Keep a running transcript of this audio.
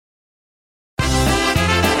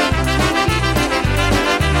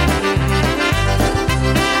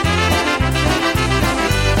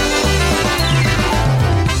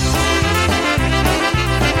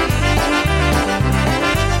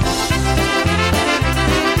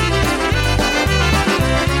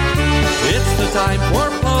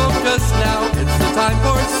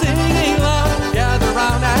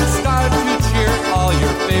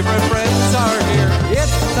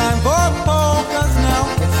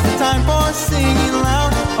are singing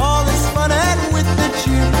loud. All is fun and with the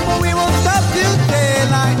cheer, but we won't stop till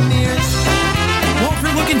daylight nears. Well, if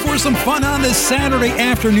you're looking for some fun on this Saturday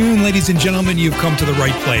afternoon, ladies and gentlemen, you've come to the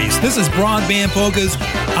right place. This is BroadBand Polkas.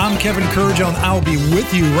 I'm Kevin Kurjo, and I'll be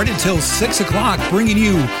with you right until 6 o'clock, bringing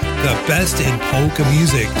you the best in polka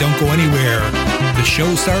music. Don't go anywhere. The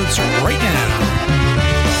show starts right now.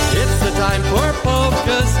 It's the time for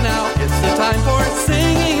polkas now. It's the time for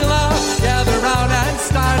singing loud. Gather round and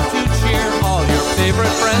start to cheer. All your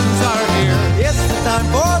favorite friends are here. It's the time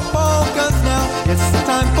for polkas now. It's the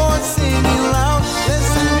time for singing loud.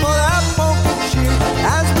 Listen for that polka cheer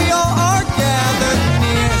as we all are gathered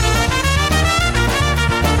near.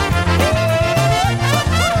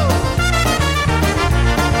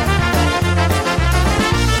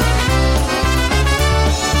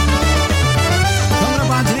 Coming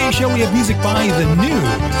up on today's show, we have music by The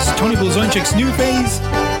News, Tony Blazonczyk's New Phase,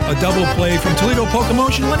 a double play from Toledo Polka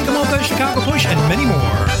Motion, Lenny Gomulka, Chicago Push, and many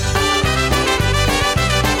more.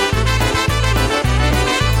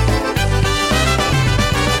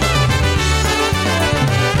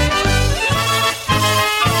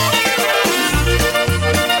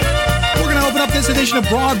 This edition of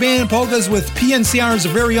BroadBand Polkas with PNCR's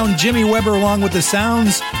very own Jimmy Weber, along with the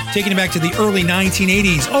sounds, taking it back to the early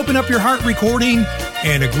 1980s. Open Up Your Heart recording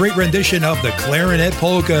and a great rendition of the Clarinet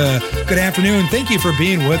Polka. Good afternoon. Thank you for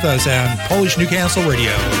being with us on Polish Newcastle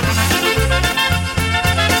Radio.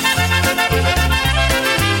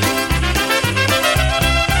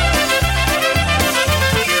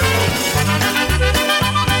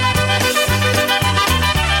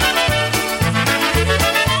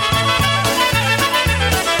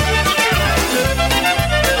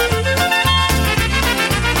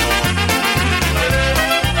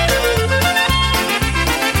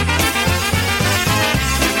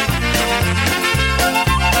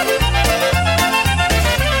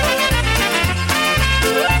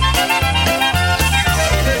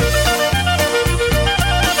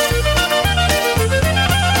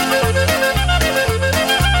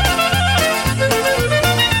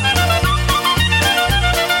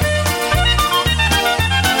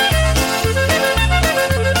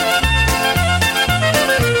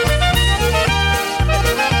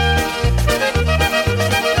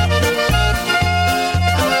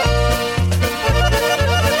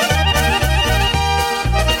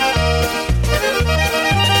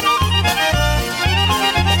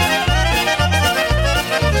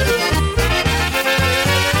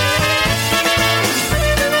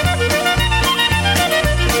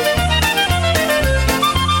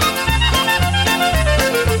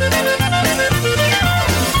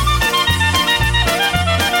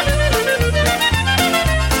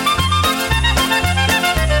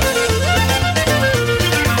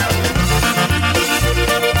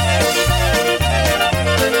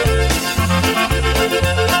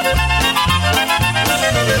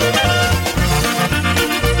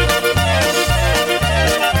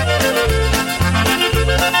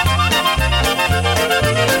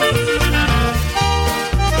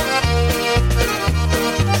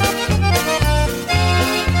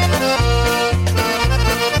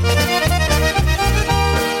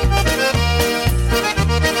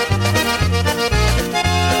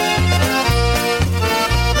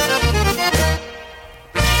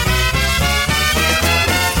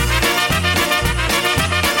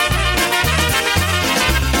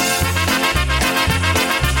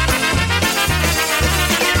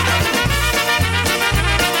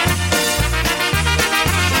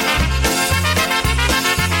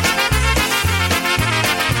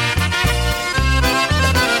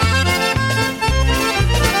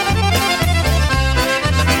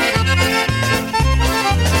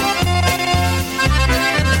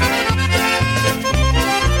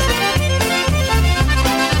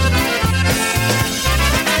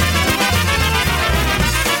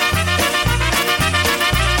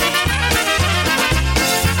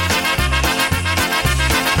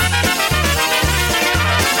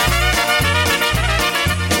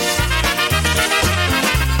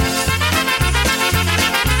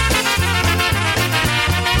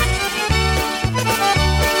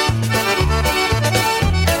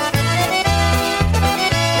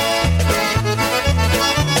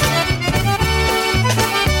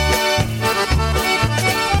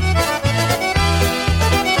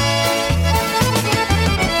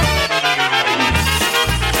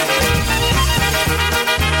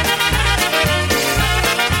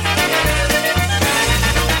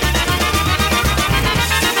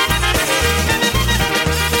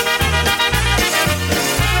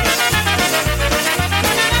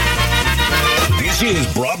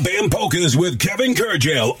 Polkas with Kevin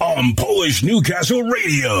Kurdziel on Polish Newcastle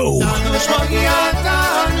Radio. Danuś moja,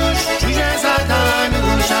 Danuś, czuję za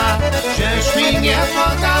Danusza, żeś mi nie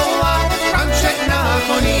podała rączek na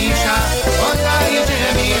konisia. Podajcie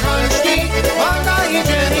mi rączki,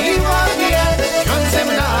 podajcie mi ładnie, ksiądzem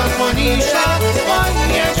na konisia,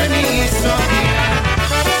 pojedzie mi sobie.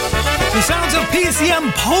 The sounds of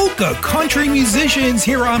PCM Polka, country musicians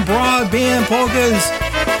here on BroadBand Polkas,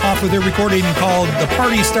 off of their recording called The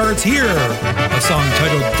Party Starts Here, a song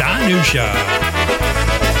titled Danusha.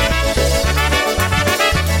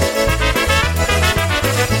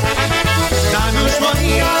 Danuś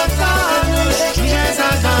moja, Danuś, czuję za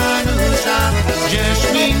Danusza,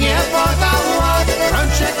 żeś mi nie podała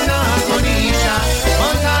rączek na konisia.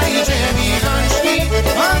 Podajcie mi rączki,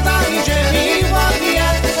 podajcie mi ładnie,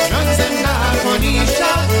 ksiądzem na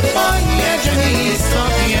konisia, pojedzie mi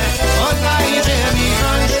sobie. Podajcie mi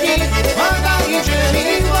rączki, podajcie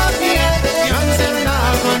mi ładnie, ksiądzem na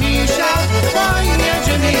konisia,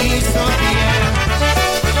 pojedzie mi sobie.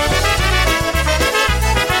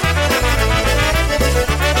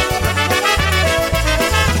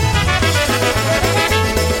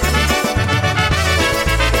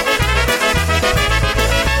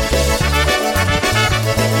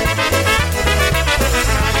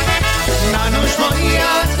 Danuś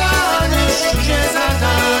moja, Danuś, czuję za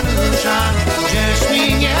Danusza, żeś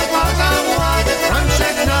mi nie podała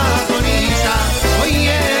rączek na konisia.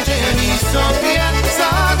 Pojedzie mi sobie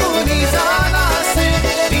za góry, za lasy,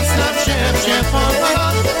 nic na przepsie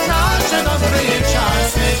powrót, nasze dobre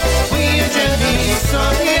czasy. Pojedzie mi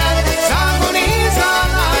sobie za góry, za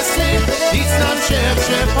lasy, nic na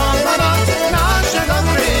przepsie powrót, nasze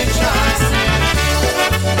dobre czasy.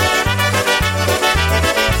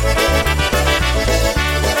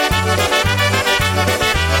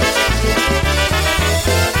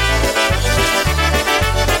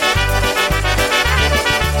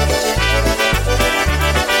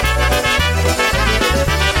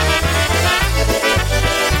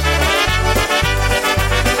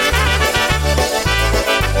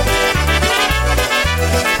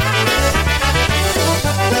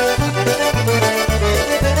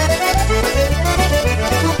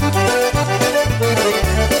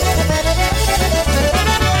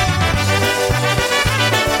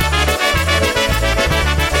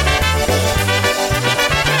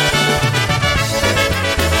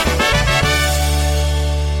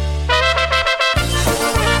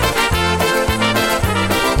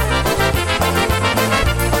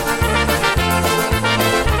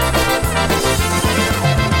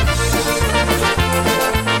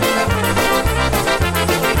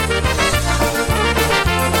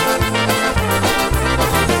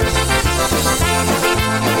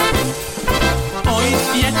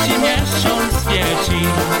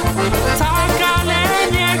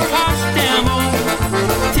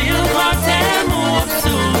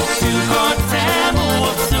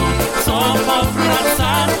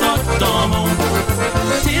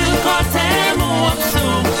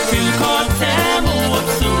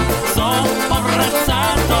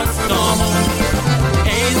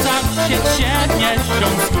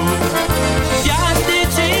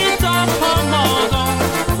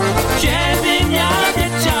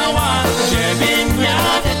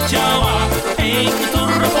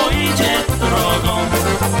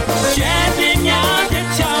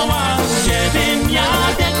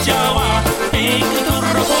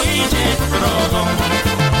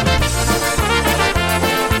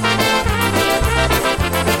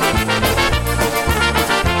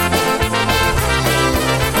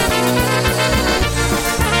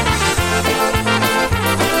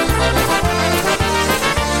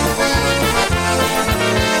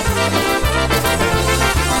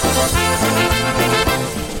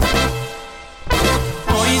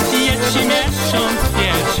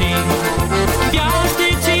 Gwiazdy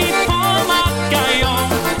ci pomagają,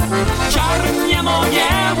 czarni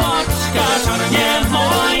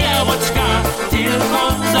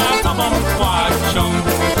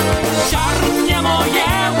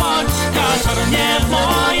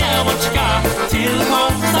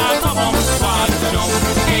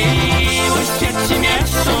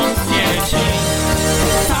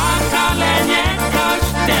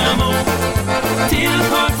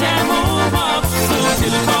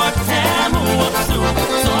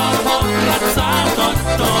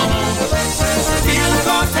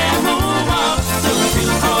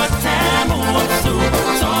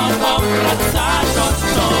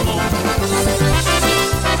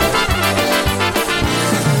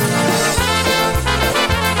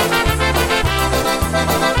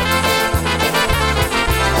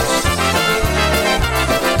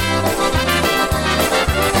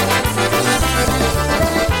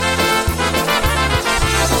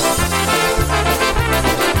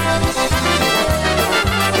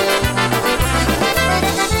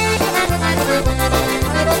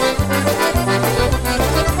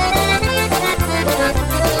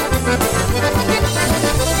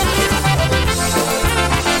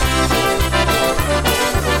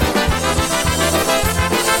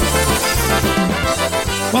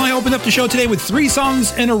off the show today with 3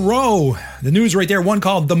 songs in a row. The news right there, one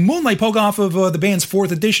called The Moonlight Polka off of the band's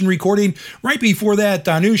 4th edition recording. Right before that,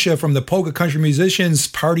 Danusha from the Polka Country Musicians,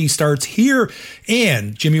 Party Starts Here.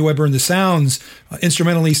 And Jimmy Weber and the Sounds,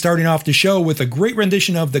 instrumentally starting off the show with a great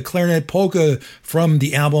rendition of the Clarinet Polka from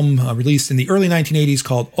the album released in the early 1980s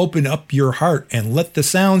called Open Up Your Heart and Let the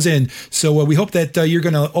Sounds In. So we hope that you're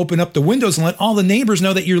going to open up the windows and let all the neighbors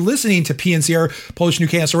know that you're listening to PNCR Polish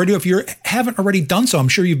Newcastle Radio. If you haven't already done so, I'm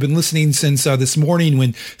sure you've been listening since this morning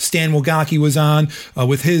when Stan Wogacki was on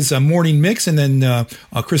with his morning mix, and then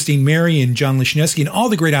Christine Mary and John Lishneski and all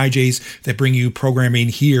the great IJs that bring you programming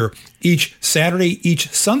here each Saturday, each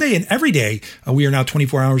Sunday, and every day. We are now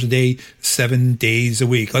 24 hours a day, 7 days a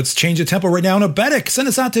week. Let's change the tempo right now. Nobetic, send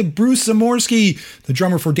us out to Bruce Zamorsky, the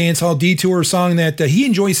drummer for Dancehall Detour, song that he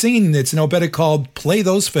enjoys singing. It's Nobetic called Play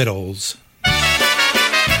Those Fiddles.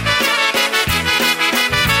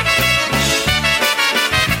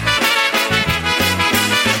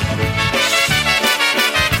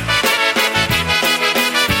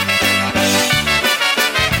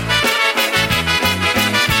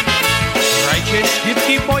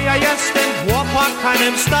 Bo ja jestem w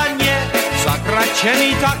opłakanym stanie. Zagracie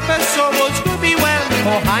mi tak wesoło, zgubiłem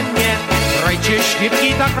kochanie. Grajcie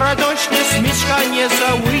śliwki tak radośnie, smyczka nie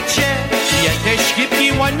żałujcie. Jak te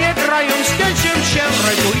śliwki ładnie grają, z dzieciem się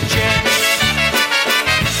radujcie.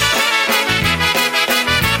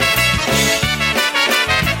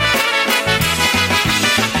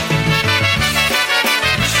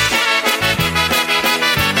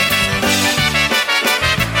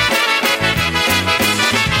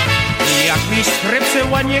 Skrypce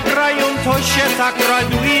ładnie grają, to się tak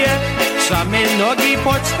raduje. Same nogi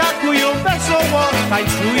podskakują, wesoło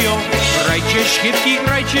tańcują. Grajcie śliwki,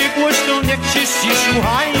 grajcie głośno, niech wszyscy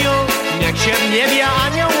słuchają. Niech się w niebie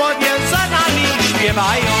aniołowie za nami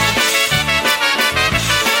śpiewają.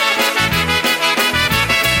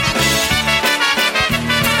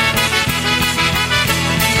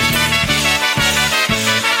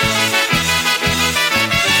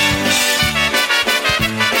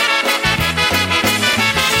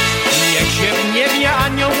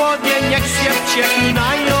 Aniołowie niech się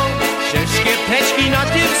przeklinają, wszystkie teczki na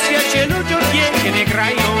tym świecie ludziom pięknie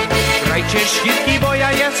grają. Grajcie śliwki, bo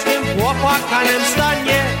ja jestem w opłakanym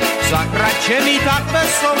stanie. Zagracie mi tak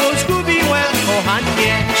wesoło, zgubiłem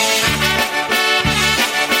kochanie.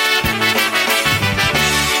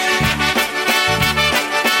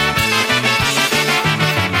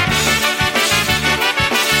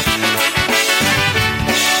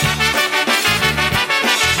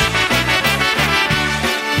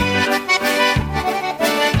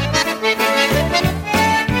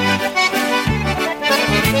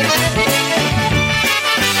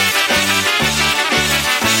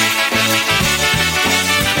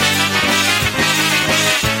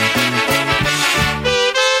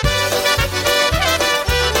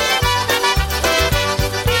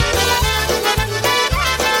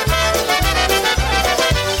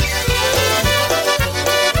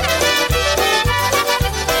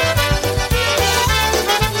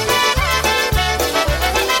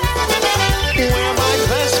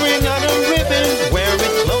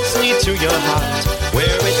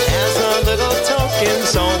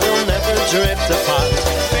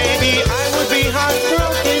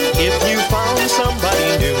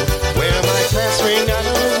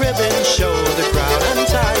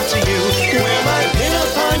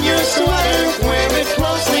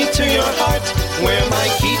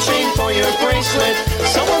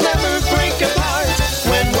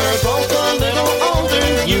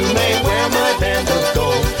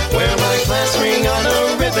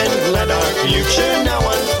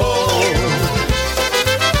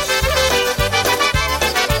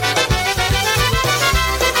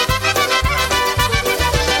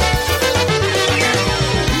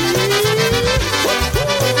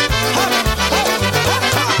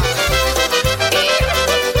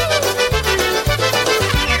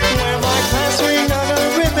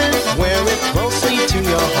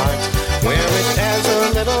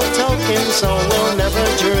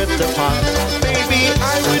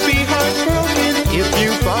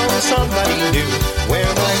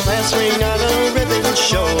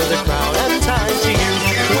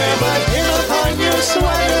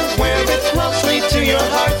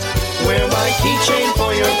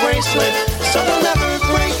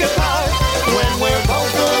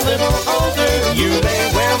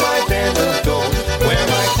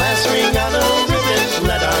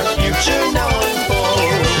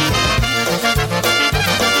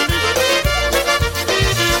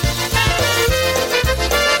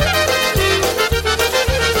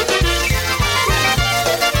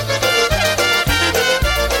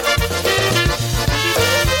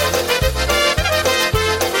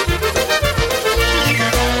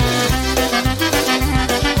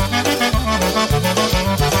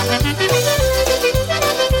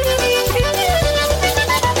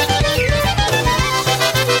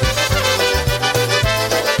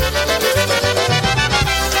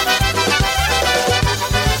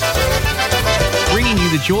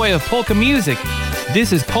 joy of polka music.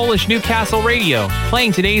 This is Polish Newcastle Radio,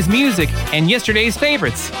 playing today's music and yesterday's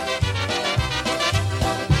favorites.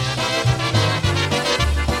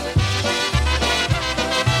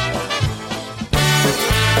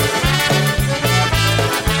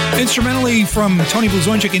 Instrumentally from Tony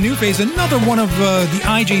Blazonczyk and New Phase, another one of the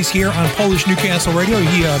IJs here on Polish Newcastle Radio.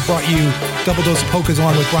 He brought you Double Dose of Polkas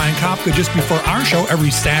along with Brian Kopka just before our show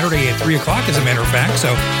every Saturday at 3 o'clock, as a matter of fact.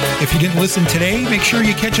 So if you didn't listen today, make sure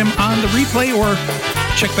you catch him on the replay or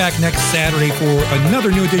check back next Saturday for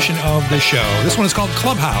another new edition of the show. This one is called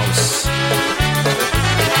Clubhouse.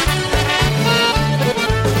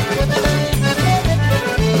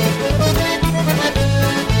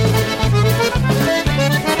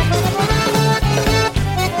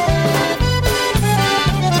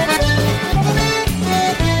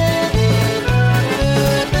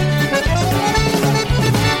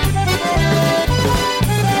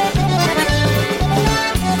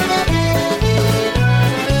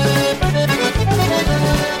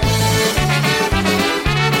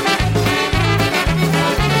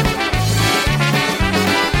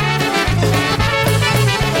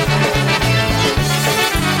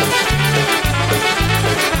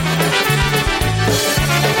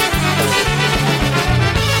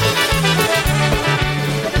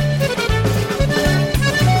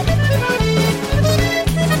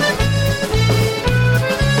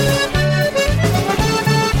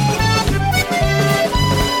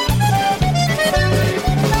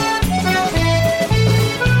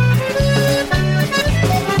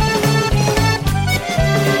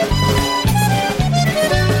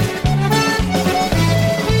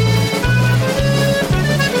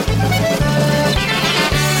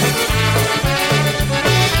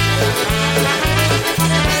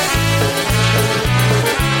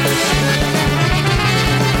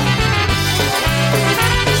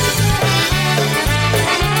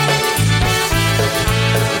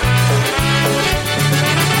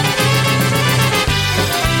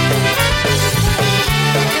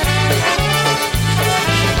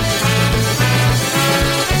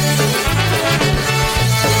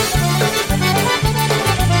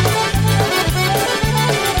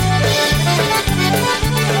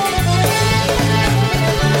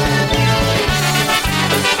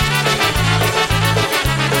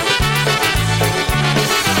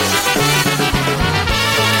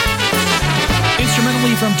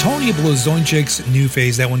 Blazonczyk's New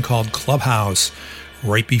Phase, that one called Clubhouse.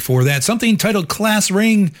 Right before that, something titled Class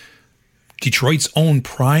Ring, Detroit's own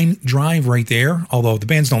Prime Drive right there, although the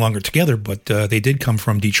band's no longer together, but they did come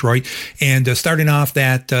from Detroit. And starting off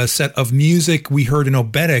that set of music, we heard an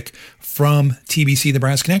obedic from TBC, The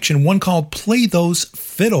Brass Connection, one called Play Those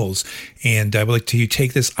Fiddles. And I would like to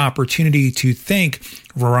take this opportunity to thank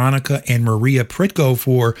Veronica and Maria Pritko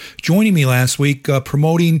for joining me last week,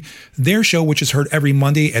 promoting their show, which is heard every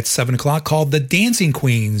Monday at 7 o'clock, called The Dancing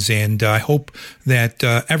Queens. And I hope that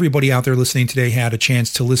everybody out there listening today had a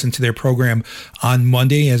chance to listen to their program on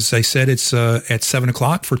Monday. As I said, it's at 7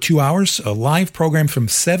 o'clock for 2 hours, a live program from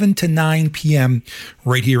 7 to 9 p.m.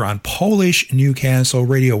 right here on Polish Newcastle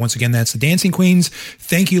Radio. Once again, that's The Dancing Queens.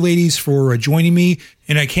 Thank you, ladies, for joining me.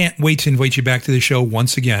 And I can't wait to invite you back to the show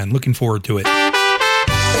once again. Looking forward to it.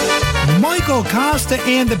 Michael Costa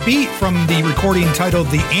and the Beat from the recording titled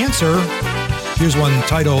The Answer. Here's one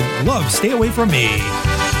titled Love, Stay Away From Me.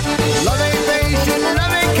 Love ain't patient,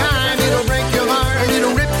 love ain't kind. It'll break your heart,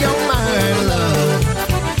 it'll rip your mind. Love,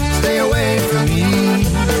 stay away from me.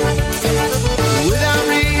 Without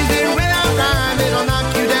reason, without rhyme, it'll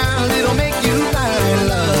knock you down, it'll make you blind.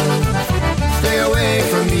 Love, stay away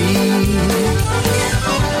from me.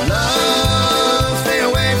 Love, stay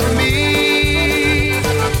away from me.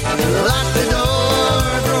 Lock the door,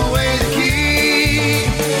 throw away the key.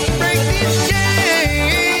 Break these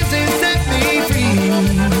chains and set me free.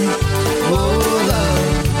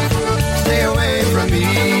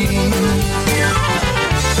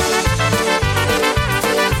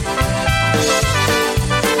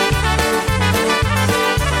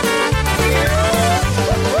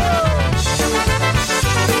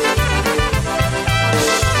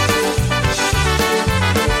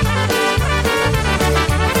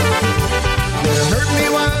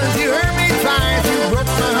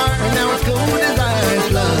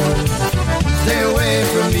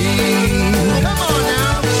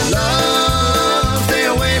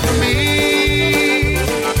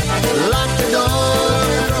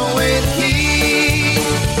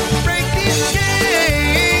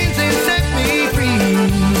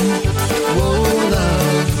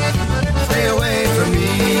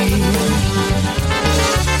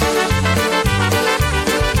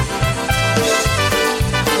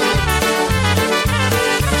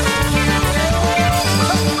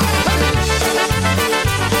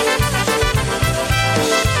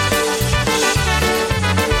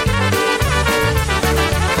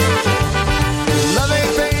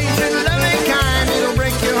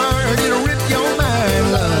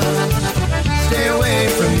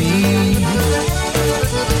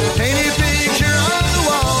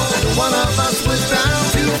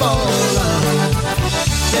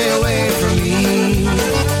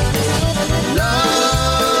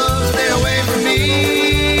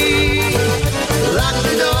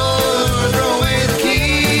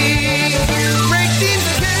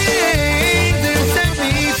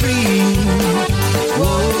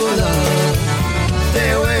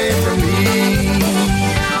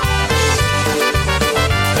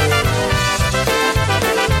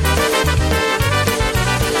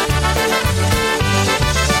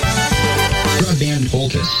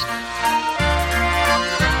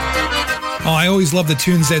 Oh, I always love the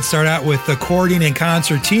tunes that start out with accordion and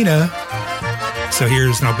concertina. So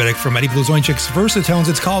here's an oberek from Eddie Blazonczyk's Versatones.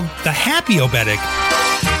 It's called The Happy Oberek.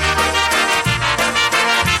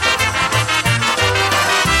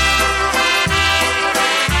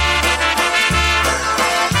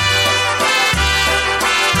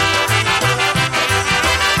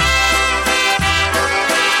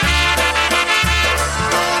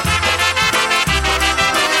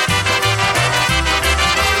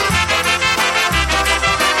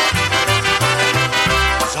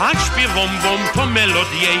 Wom to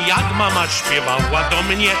melodię, jak mama śpiewała do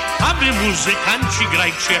mnie, aby muzykanci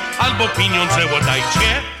grajcie, albo pieniądze łodajcie.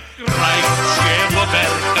 Grajcie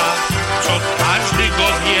łoberka, co każdy go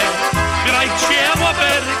wie. Grajcie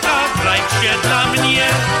łoberka, grajcie dla mnie.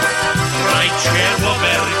 Grajcie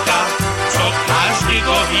łoberka, co każdy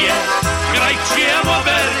go wie. Grajcie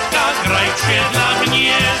łoberka, grajcie dla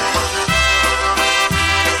mnie.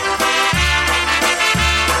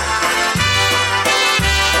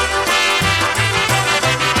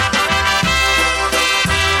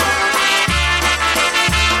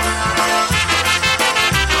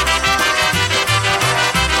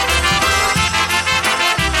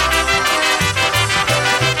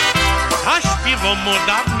 O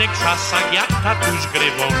dawnych czasach, jak tatuś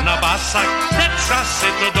grywał na basach. Te czasy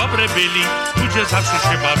to dobre byli, ludzie zawsze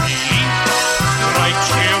się bawili.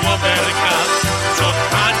 Grajcie łoberka, co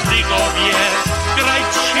każdy go wie.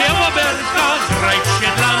 Grajcie łoberka, grajcie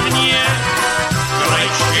dla mnie.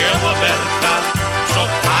 Grajcie łoberka, co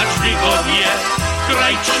każdy go wie.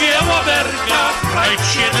 Grajcie łoberka,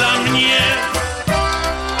 grajcie dla mnie.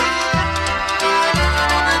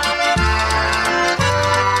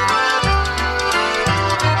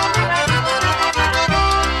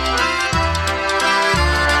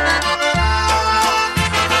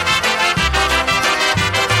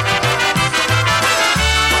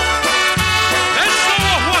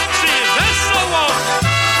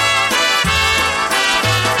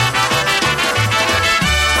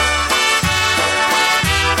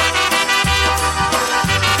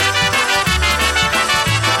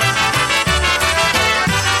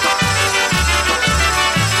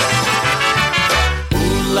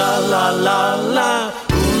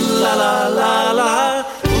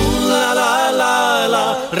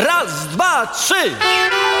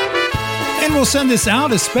 And we'll send this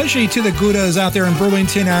out especially to the Goudas out there in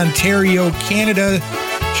Burlington, Ontario, Canada.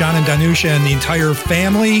 John and Danusha and the entire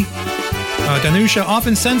family. Danusha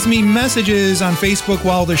often sends me messages on Facebook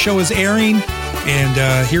while the show is airing.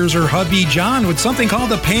 And here's her hubby, John, with something called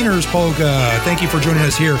the Painter's Polka. Thank you for joining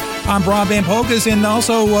us here on BroadBand Polkas. And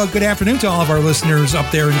also good afternoon to all of our listeners up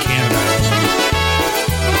there in Canada.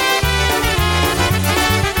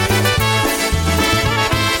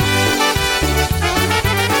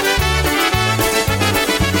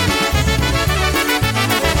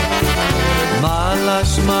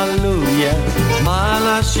 Maluje,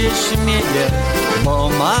 malarz się śmieje, bo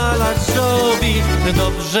malarz robi,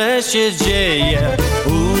 dobrze się dzieje.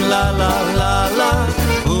 La la la la,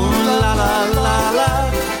 la la la la,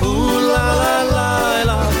 la la la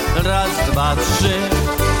la. Raz, dwa, trzy.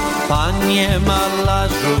 Panie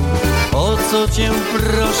malarzu, o co cię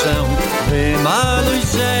proszę? Wymaluj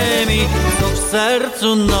ziemi, co w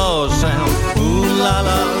sercu noszę. La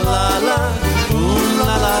la la la,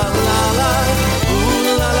 la la la la.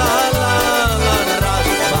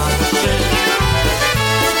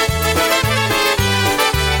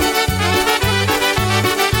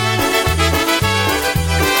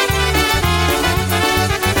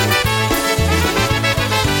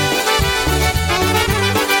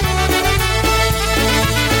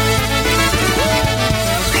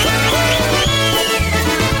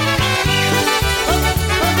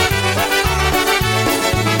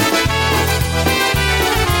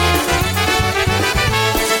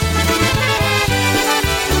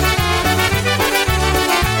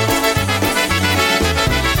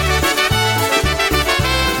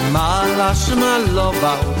 Malarz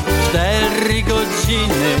malował 4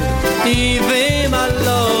 godziny i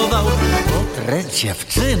wymalował portret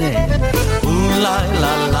dziewczyny. La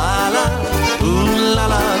la la la, la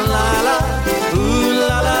la la la,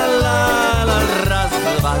 la la la la. Raz,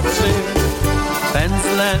 dwa, trzy.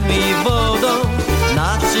 Pędzlem i wodą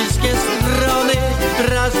na wszystkie strony.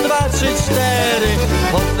 Raz, dwa, trzy, cztery.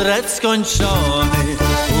 Portret skończony.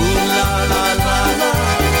 La la la la,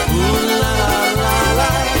 la la la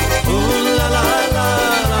la. La la la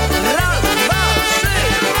la, raz, dwa, trzy.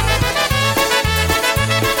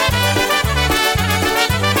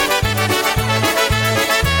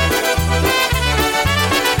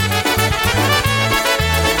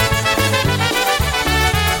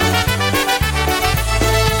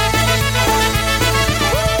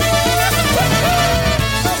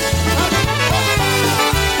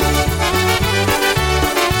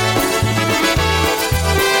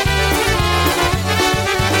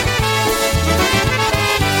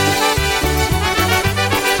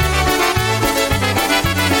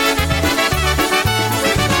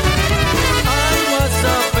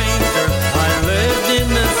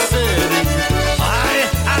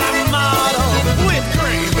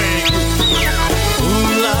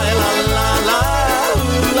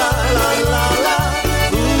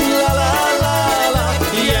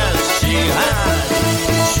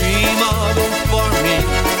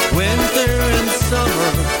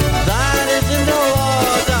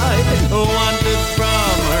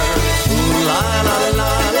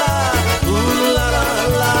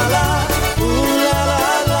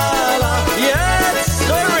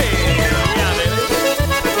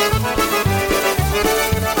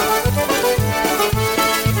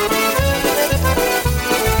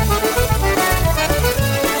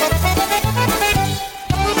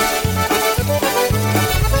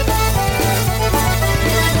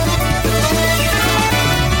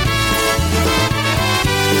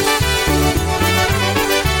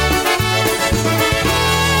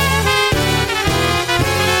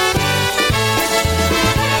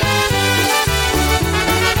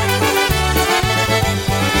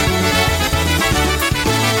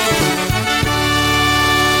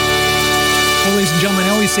 ladies and gentlemen, I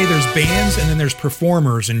always say there's bands and then there's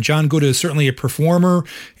performers, and John Gouda is certainly a performer,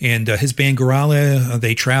 and his band Gorala,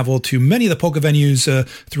 they travel to many of the polka venues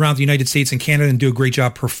throughout the United States and Canada and do a great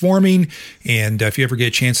job performing. And if you ever get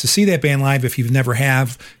a chance to see that band live, if you've never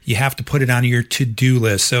have, you have to put it on your to-do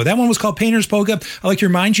list. So that one was called Painter's Polka. I'd like to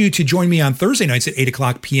remind you to join me on Thursday nights at 8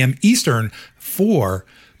 o'clock p.m. Eastern for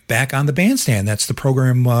Back on the Bandstand. That's the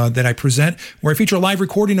program that I present, where I feature a live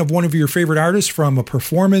recording of one of your favorite artists from a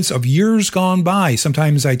performance of years gone by.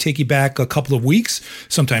 Sometimes I take you back a couple of weeks.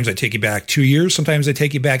 Sometimes I take you back 2 years. Sometimes I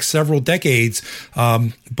take you back several decades.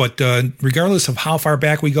 But regardless of how far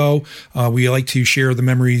back we go, we like to share the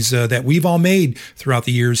memories that we've all made throughout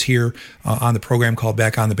the years here on the program called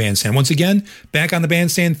Back on the Bandstand. Once again, Back on the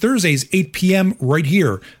Bandstand, Thursdays, 8 p.m. right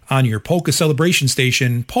here on your polka celebration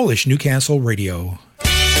station, Polish Newcastle Radio.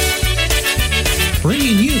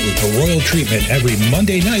 Bringing you the royal treatment every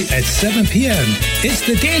Monday night at 7 p.m. It's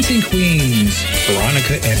the Dancing Queens,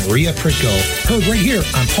 Veronica and Maria Pritko, heard right here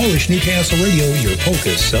on Polish Newcastle Radio, your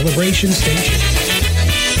polka celebration station.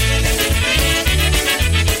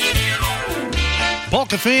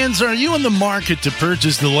 Polka fans, are you in the market to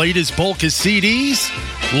purchase the latest polka CDs?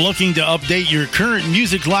 Looking to update your current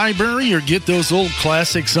music library or get those old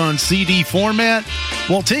classics on CD format?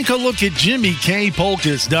 Well, take a look at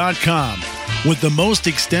JimmyKPolkas.com. With the most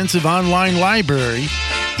extensive online library,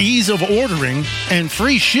 ease of ordering, and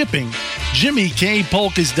free shipping,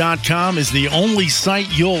 JimmyKPolkas.com is the only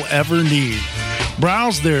site you'll ever need.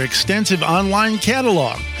 Browse their extensive online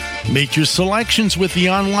catalog, make your selections with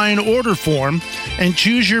the online order form, and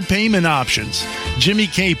choose your payment options. Jimmy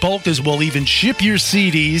K. Polkas will even ship your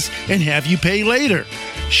CDs and have you pay later.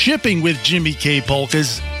 Shipping with Jimmy K.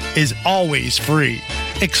 Polkas is always free.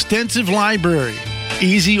 Extensive library,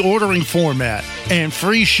 easy ordering format, and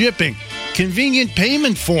free shipping. Convenient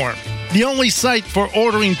payment form. The only site for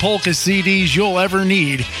ordering polka CDs you'll ever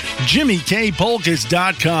need.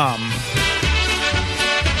 JimmyKPolkas.com.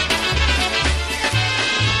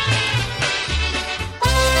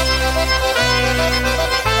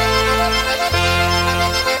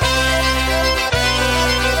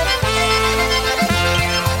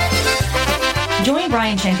 Join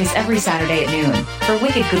Brian Chenkus every Saturday at noon for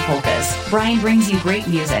Wicked Good Polkas. Brian brings you great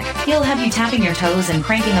music. He'll have you tapping your toes and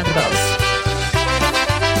cranking up the bows.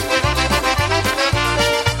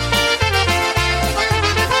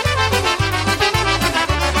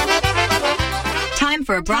 Time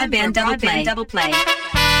for a broadband double play.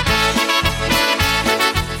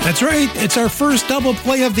 That's right. It's our first double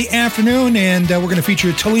play of the afternoon, and we're going to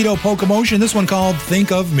feature Toledo Polka Motion. This one called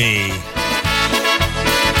Think of Me.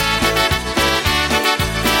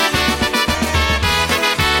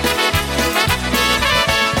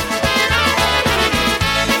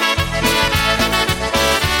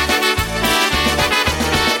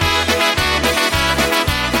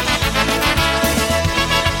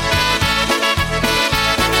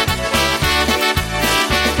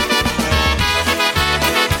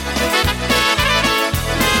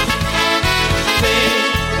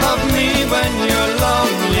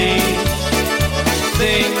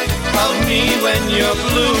 when you're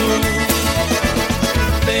blue.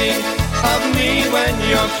 Think of me when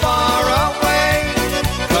you're far away,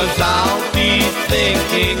 'cause I'll be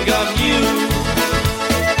thinking of you.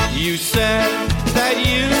 You said that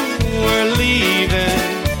you were leaving,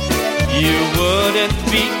 you wouldn't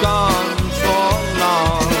be gone for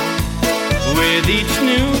long. With each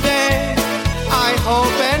new day, I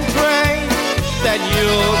hope and pray that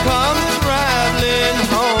you'll come traveling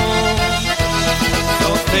home. So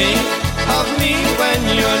think of me when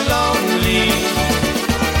you're lonely.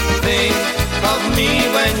 Think of me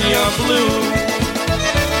when you're blue.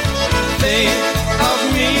 Think of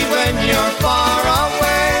me when you're far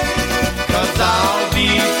away, 'cause I'll be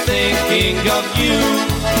thinking of you.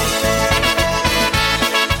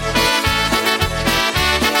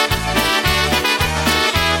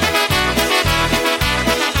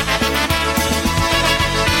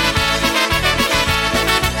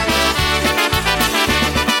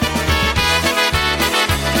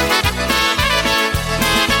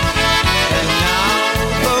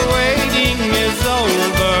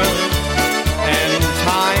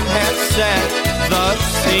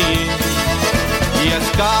 Yes,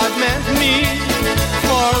 God meant me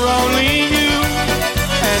for only you,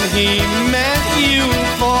 and He meant you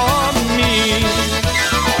for me.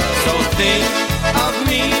 So think of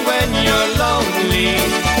me when you're lonely.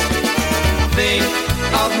 Think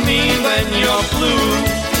of me when you're blue.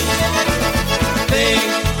 Think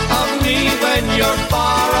of me when you're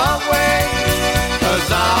far away, 'cause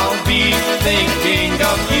I'll be thinking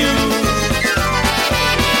of you.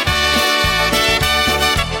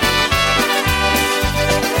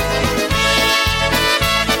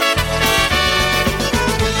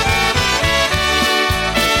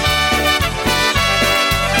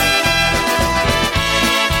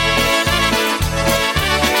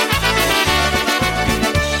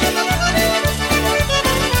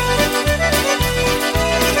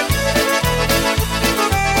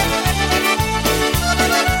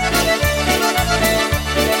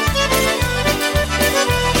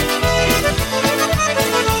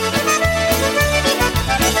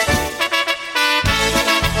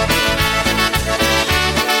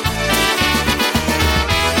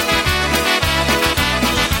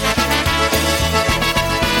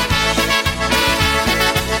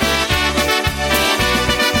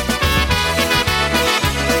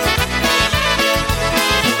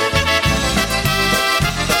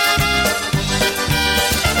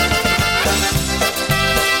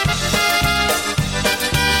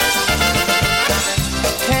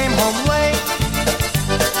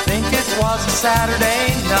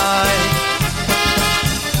 Saturday night.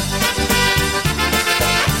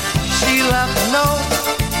 She left a note,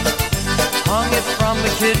 hung it from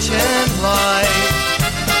the kitchen light.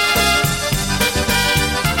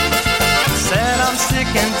 Said I'm sick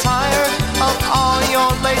and tired of all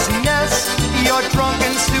your laziness, your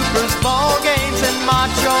drunken supers, ball games, and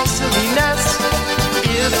macho silliness.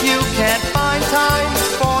 If you can't find time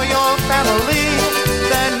for your family,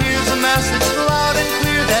 then here's a message loud and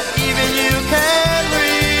clear that even you can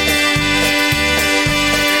read.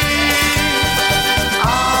 I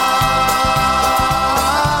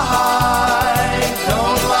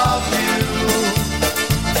don't love you.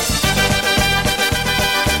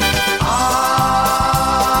 I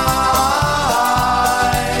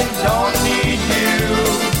don't need you.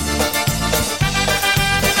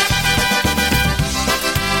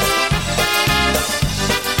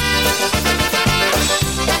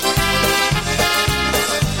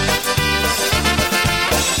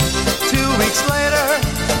 2 weeks later,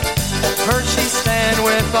 heard she's staying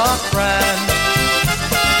with a friend.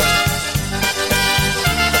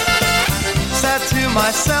 Said to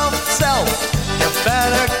myself, you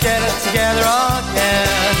better get it together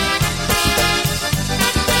again.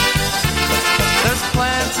 There's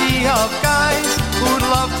plenty of guys who'd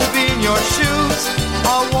love to be in your shoes. A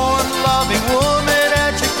warm, loving woman,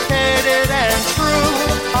 educated and true.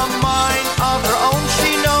 A mind of her own,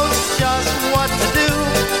 she knows just what to do.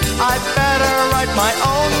 I better write my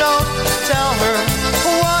own note, tell her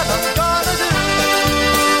what I'm gonna do.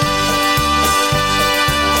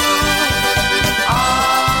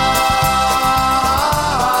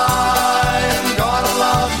 I'm gonna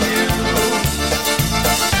love you.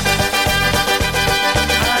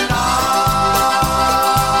 And I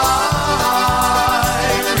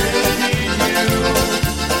really need you.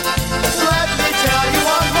 Let me tell you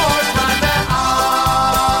one more time that I'm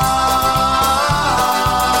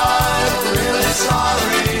really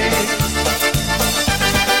sorry.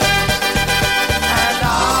 And I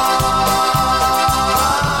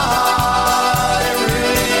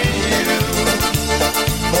really need you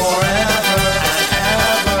forever and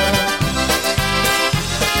ever.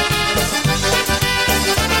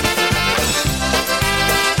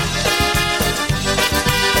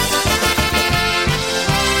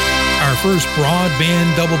 Our first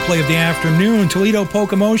broadband double play of the afternoon, Toledo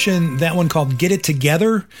Polka Motion, that one called Get It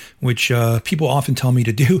Together, which people often tell me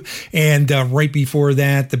to do. And right before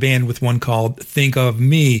that, the band with one called Think of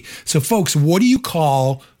Me. So folks, what do you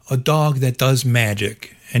call a dog that does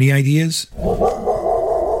magic? Any ideas?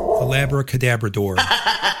 Alabracadabrador.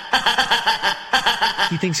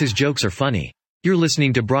 He thinks his jokes are funny. You're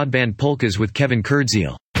listening to Broadband Polkas with Kevin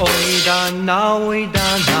Kurdziel. Oj dana,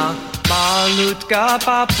 malutka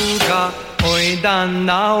papuga. Oj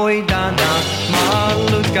dana,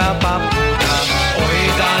 malutka papuga. Oj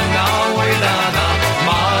dana,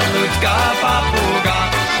 malutka papuga.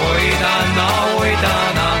 Oj dana,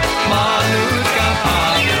 malutka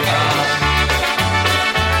papuga.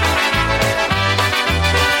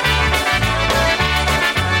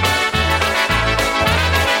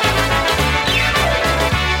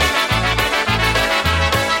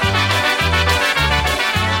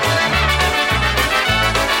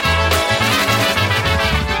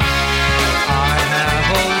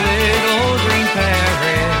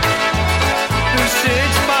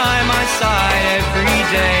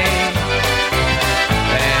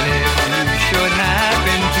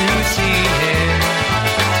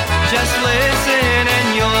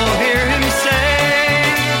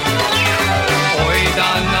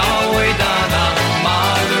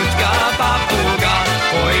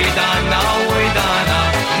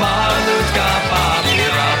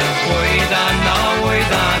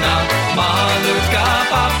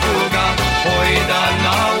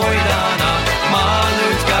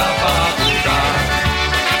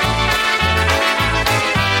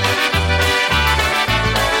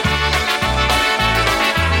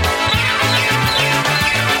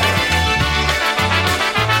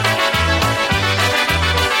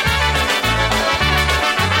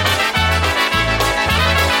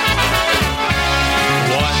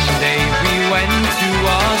 to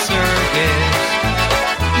a circus.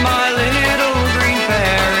 My little green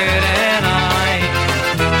parrot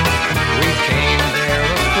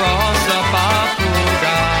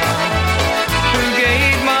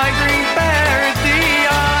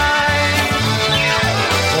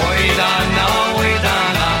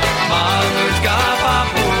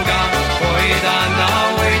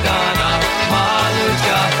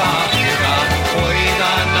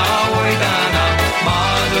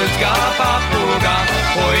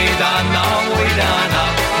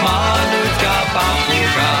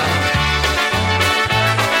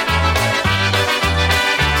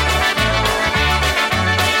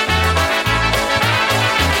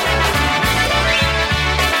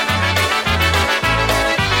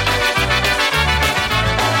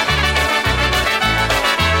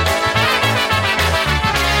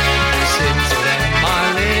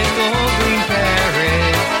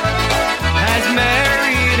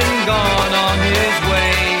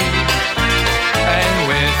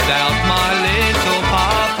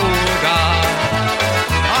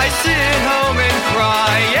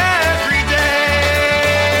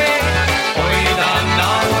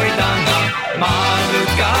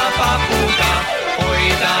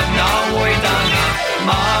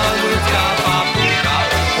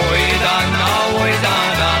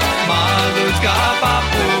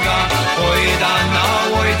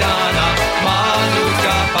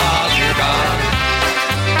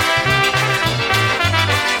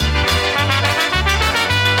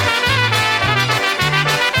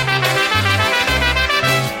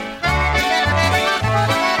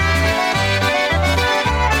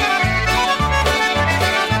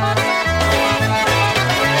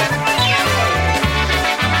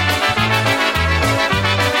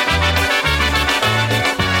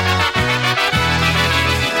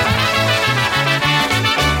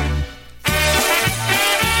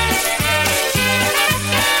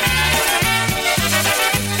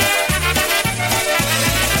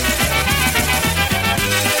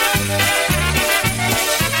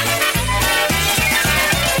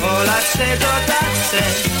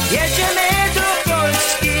Jedziemy do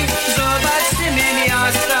Polski, zobaczymy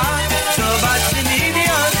miasta, zobaczymy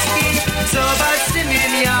wioski, zobaczymy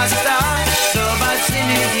miasta,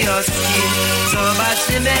 zobaczymy wioski,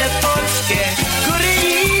 zobaczymy polskie góry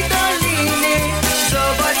i doliny,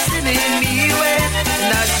 zobaczymy miłe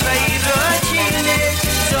naszej rodziny,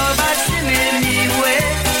 zobaczymy miłe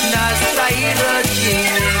naszej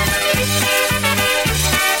rodziny.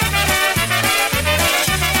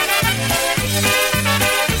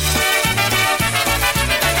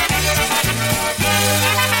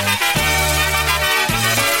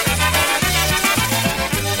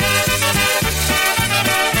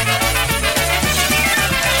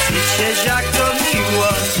 Jak to miło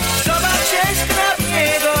zobaczyć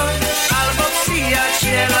krewnego albo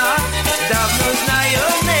przyjaciela dawno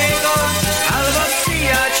znajomego, albo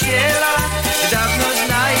przyjaciela dawno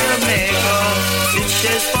znajomego.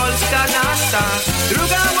 Życie z Polska nasza,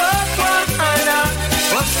 druga ukochana,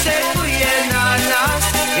 oczekuje na nas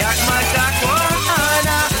jak matka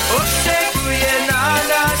kochana, oczekuje na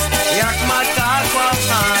nas jak matka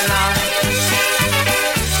kochana.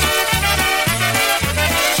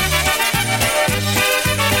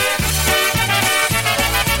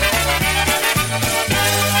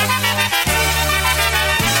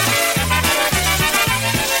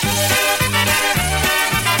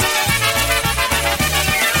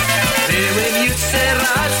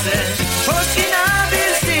 Polski na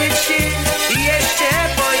wizycie i jeszcze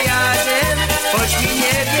pojadę, choć mi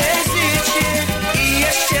nie wierzycie. I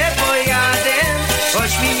jeszcze pojadę,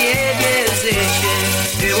 choć mi nie wierzycie.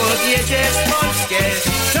 Było wiedzieć polskie,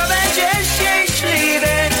 to będzie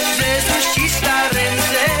szczęśliwe, że ściska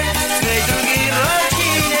ręce swej drugiej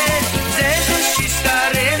rodziny, że ściska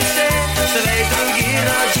ręce swej drugiej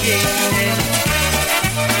rodziny.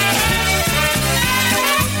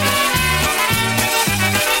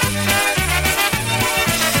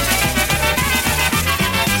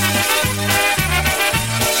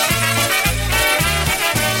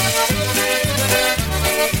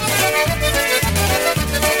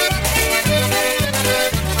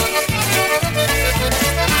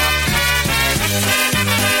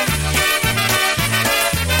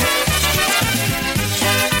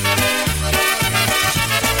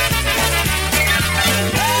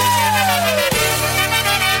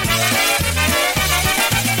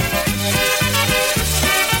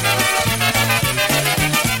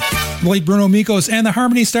 Late Bruno Mikos and the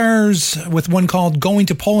Harmony Stars with one called Going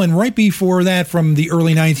to Poland. Right before that, from the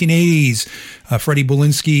early 1980s, Freddie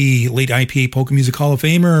Bolinsky, late IPA Polka Music Hall of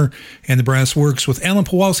Famer, and the Brass Works with Alan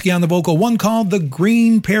Pawlowski on the vocal. One called the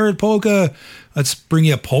Green Parrot Polka. Let's bring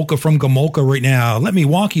you a polka from Gomulka right now. Let me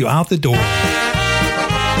walk you out the door.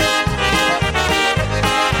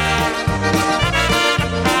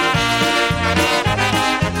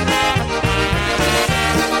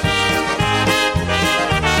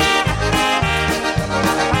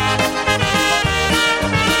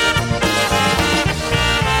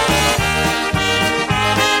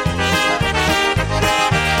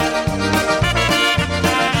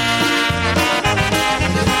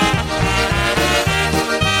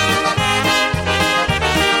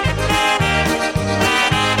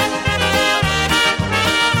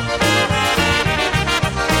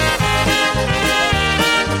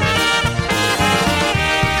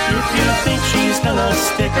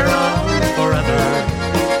 Stick around forever.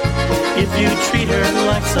 If you treat her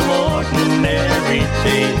like some ordinary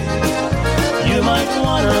thing, you might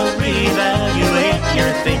want to reevaluate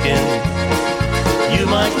your thinking. You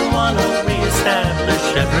might want to reestablish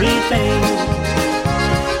everything.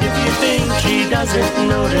 If you think she doesn't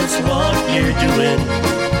notice what you're doing,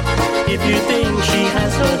 if you think she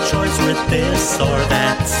has no choice with this or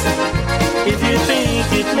that, if you think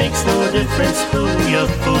it makes no difference who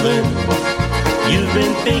you're fooling, you've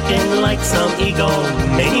been thinking like some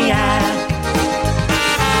egomaniac.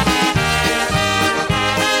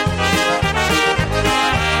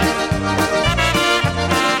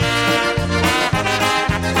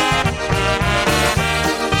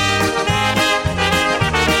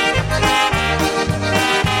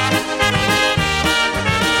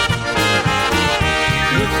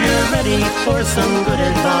 If you're ready for some good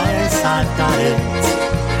advice, I've got it.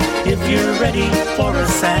 If you're ready for a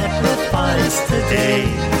sacrifice today,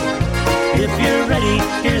 if you're ready,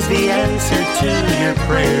 here's the answer to your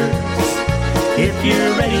prayers. If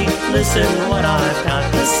you're ready, listen what I've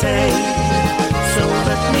got to say. So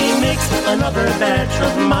let me mix another batch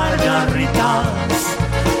of margaritas.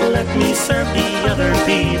 Let me serve the other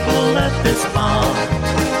people at this bar.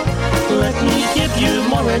 Let me give you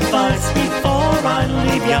more advice before I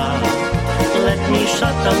leave ya. Let me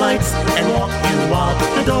shut the lights and walk you out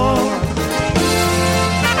the door.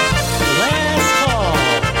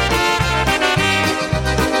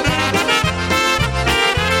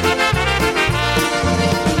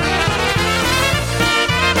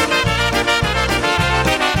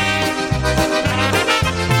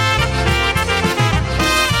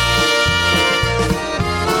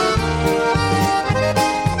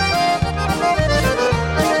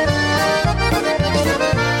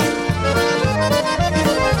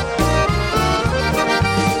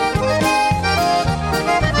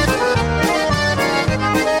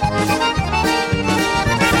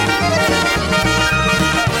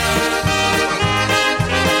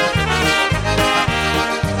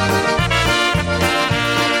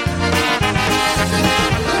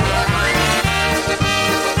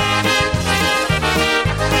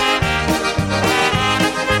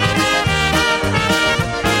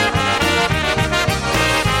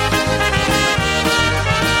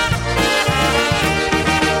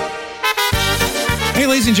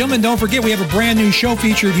 and gentlemen, don't forget we have a brand new show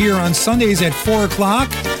featured here on Sundays at 4 o'clock.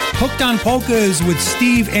 Hooked on Polkas with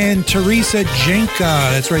Steve and Teresa Jenka.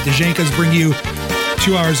 That's right, the Jenkas bring you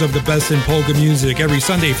 2 hours of the best in polka music every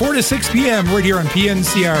Sunday, 4 to 6 p.m. right here on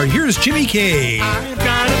PNCR. Here's Jimmy K. I've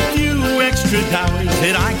got a few extra dollars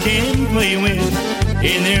that I can play with,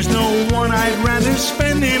 and there's no one I'd rather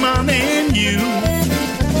spend them on than you.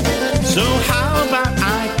 So how about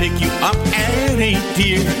I pick you up at 8,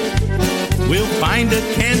 dear? We'll find a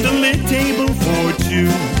candlelit table for 2.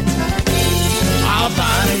 I'll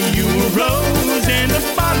buy you a rose and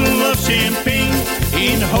a bottle of champagne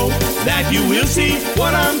in hope that you will see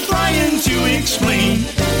what I'm trying to explain.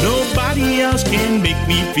 Nobody else can make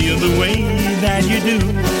me feel the way that you do.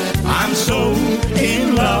 I'm so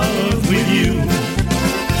in love with you.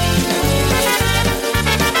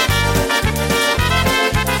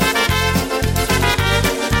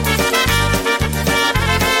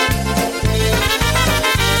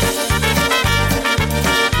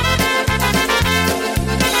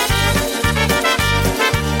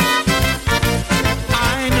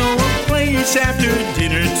 After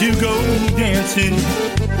dinner to go dancing,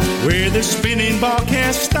 where the spinning ball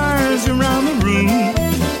casts stars around the room.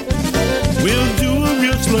 We'll do a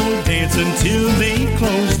real slow dance until they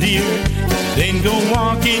close, dear, then go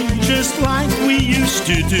walking just like we used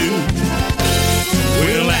to do.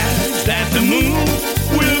 We'll ask that the moon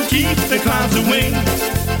will keep the clouds away,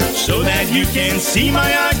 so that you can see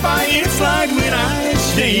my eyes by its light when I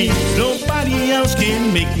stay. Nobody else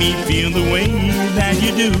can make me feel the way that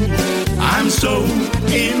you do. I'm so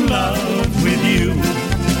in love with you.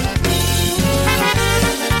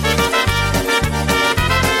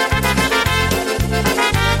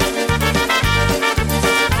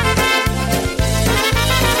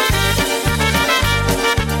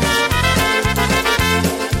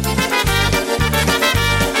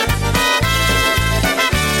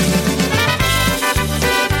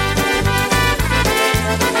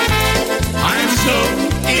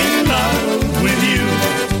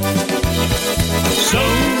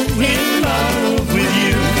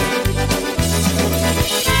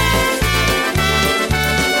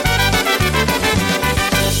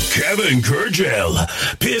 Kevin Kurgel,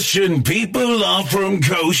 pissing people off from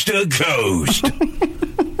coast to coast.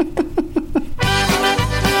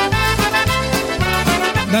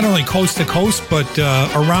 Not only coast to coast, but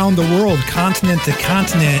around the world, continent to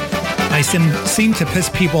continent, I seem to piss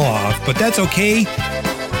people off, but that's okay.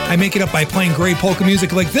 I make it up by playing great polka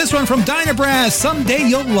music like this one from Dynabrass, Someday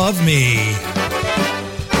You'll Love Me.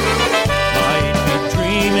 Might be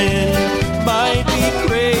dreaming, might be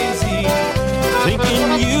crazy,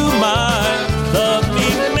 thinking you might love me,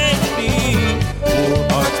 maybe. 4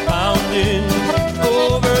 hearts pounding,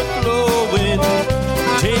 overflowing,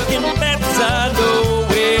 taking bets, I know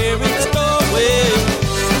where it's going.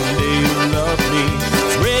 Someday you'll love me,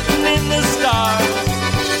 it's written in the stars.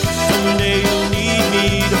 Someday you'll need me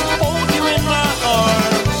to hold you in my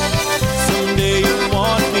arms. Someday you'll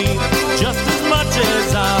want me just as much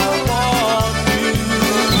as I want you.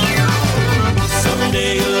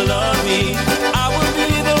 Someday you'll love me, I will be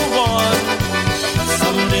the one.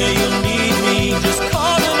 Someday you'll need me, just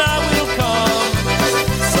call and I will come.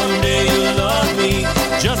 Someday you'll love me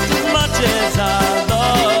just as much as I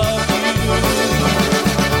love you.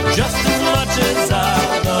 Just as much as I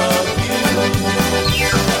love you.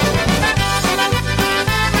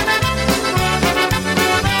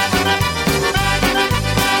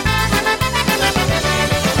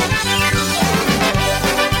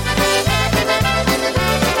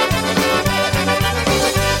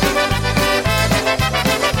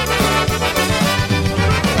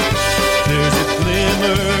 There's a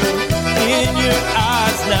glimmer in your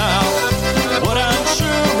eyes now. What I'm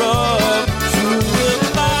sure of, soon we'll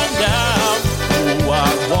find out. Oh, I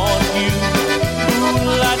want you,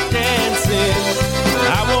 moonlight dancing.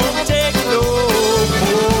 I won't take no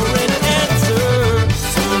for an answer.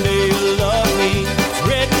 Someday you'll love me, it's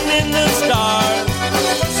written in the stars.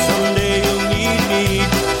 Someday you'll need me,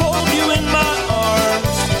 hold you in my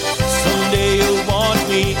arms. Someday you'll want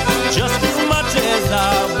me just as much as I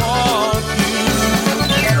want you.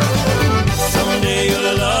 Someday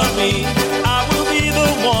you'll love me, I will be the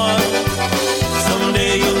one.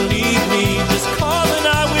 Someday you'll need me, just call and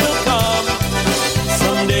I will come.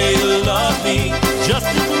 Someday you'll love me just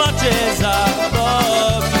as much as I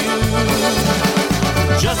love you.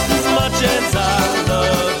 Just as much as I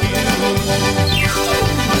love you.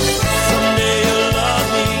 Someday you'll love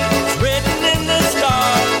me, it's written in the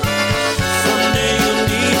stars. Someday you'll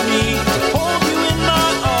need me to hold you in my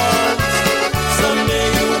arms. Someday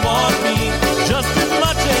you'll want me just as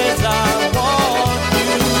much as I want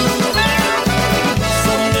you.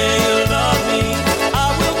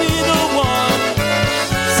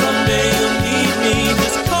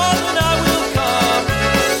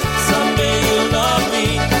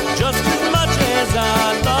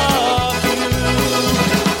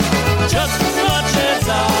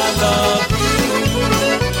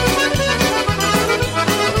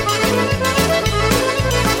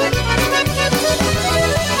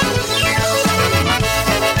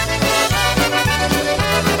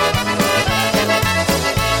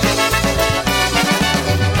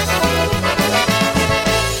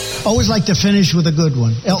 always like to finish with a good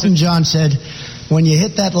one. Elton John said, when you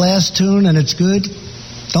hit that last tune and it's good,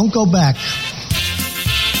 don't go back.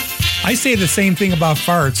 I say the same thing about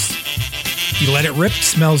farts. You let it rip,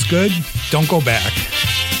 smells good, don't go back.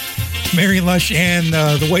 Mary Lush and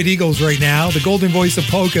the White Eagles right now. The golden voice of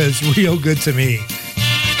polka is real good to me.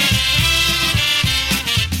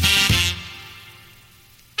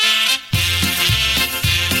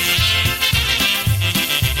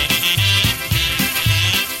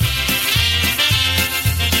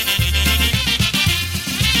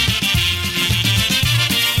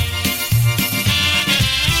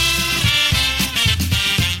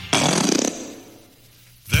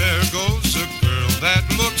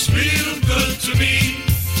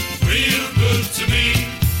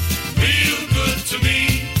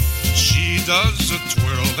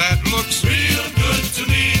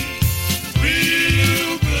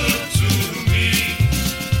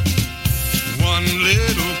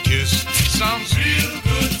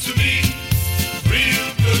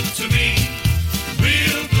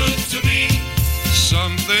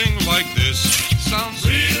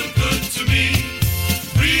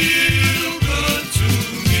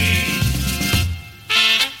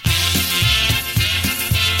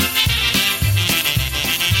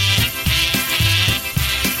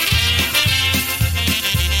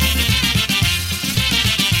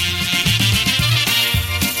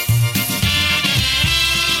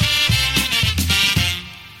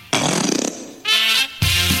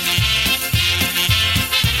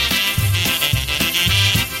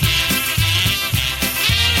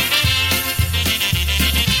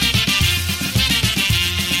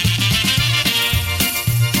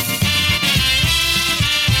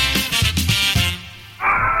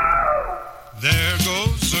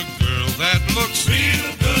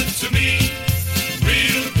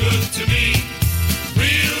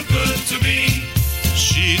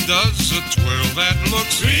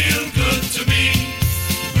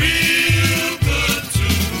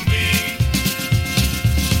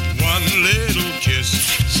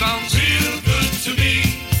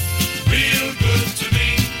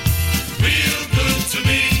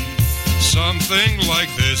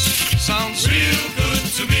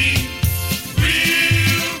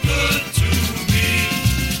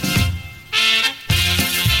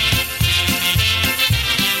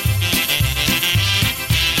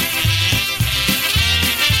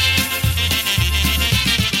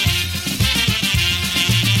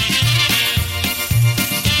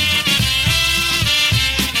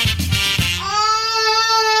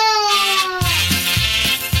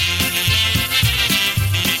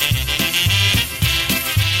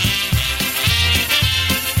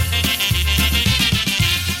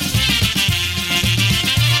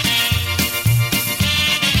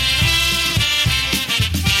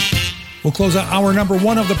 We'll close out hour number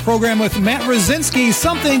one of the program with Matt Rosinski,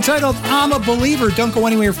 something titled I'm a Believer. Don't go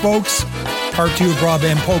anywhere, folks. Part two of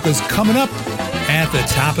Broadband Polkas coming up at the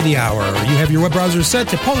top of the hour. You have your web browser set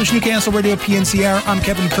to Polish Newcastle Radio PNCR. I'm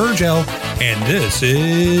Kevin Kurgel, and this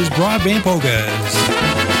is Broadband Polkas.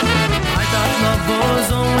 I thought love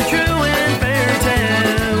was only true in fairy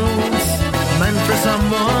tales, meant for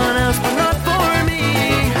someone else, but not for me.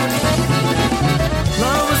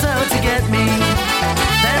 Love was out to get me.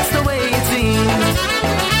 That's the way it seems.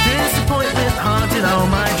 Disappointment haunted all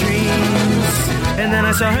my dreams. And then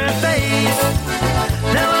I saw her face.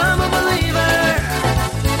 Now I'm a believer,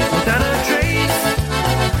 without a trace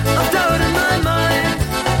of doubt in my mind.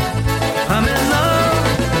 I'm in love.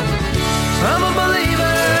 I'm a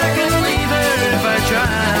believer. I can leave her if I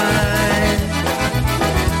try.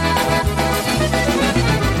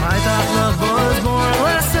 I thought love was more or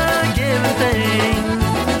less a given thing.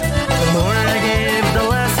 The more I gave, the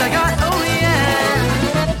less I got, oh yeah.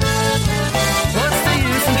 What's the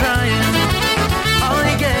use in trying? All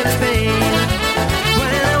you get is pain.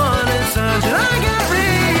 When I wanted something I got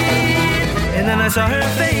read. And then I saw her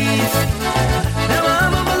face. Now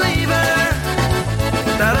I'm a believer,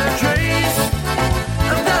 without a trace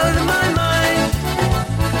of doubt in my mind.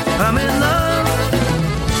 I'm in love.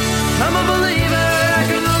 I'm a believer, I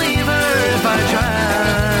couldn't leave her if I tried.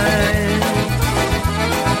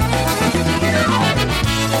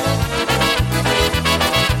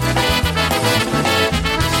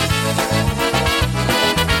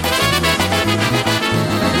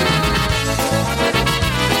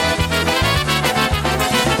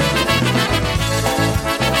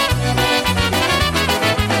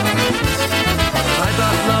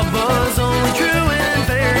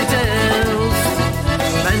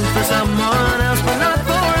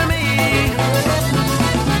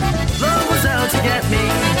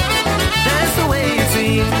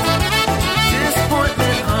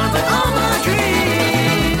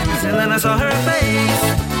 when I saw her face.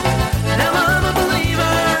 Now I'm a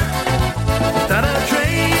believer, without a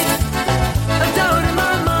trace of doubt in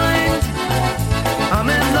my mind. I'm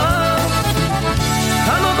in love,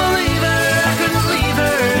 I'm a believer, I couldn't leave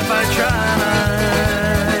her if I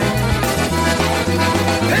tried.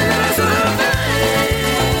 And then I saw her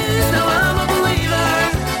face. Now I'm a believer,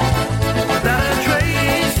 without a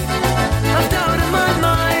trace of doubt in my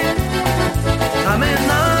mind. I'm in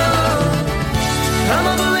love, I'm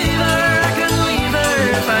a believer, I couldn't leave her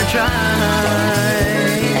if I tried.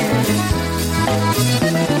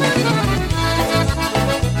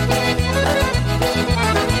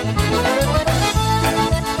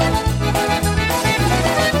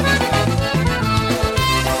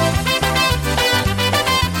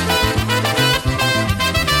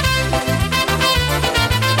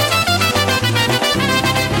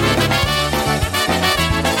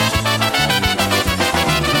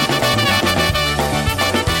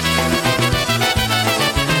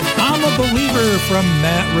 From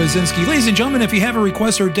Matt Rosinski. Ladies and gentlemen, if you have a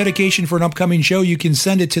request or dedication for an upcoming show, you can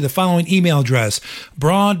send it to the following email address,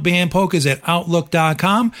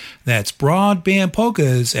 broadbandpolkas@outlook.com. That's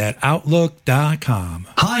broadbandpolkas@outlook.com.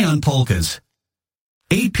 Hi on Polkas.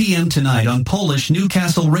 8 p.m. tonight on Polish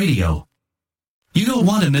Newcastle Radio. You don't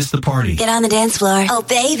want to miss the party. Get on the dance floor. Oh,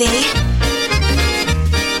 baby.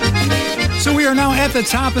 So we are now at the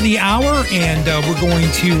top of the hour, and we're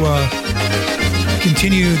going to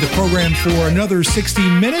continue the program for another 60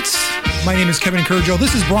 minutes. My name is Kevin Kurgel.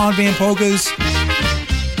 This is Broadband Polkas,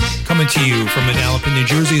 coming to you from Manalapan, New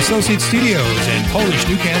Jersey Associate Studios and Polish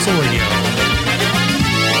Newcastle Radio.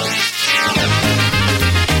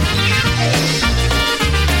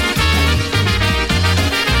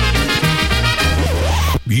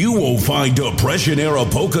 You won't find Depression-era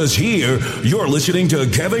polkas here. You're listening to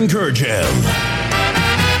Kevin Kurgel.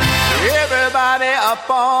 Everybody up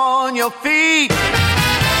on your feet.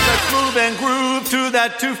 Let's move and groove to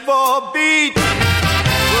that 2/4 beat.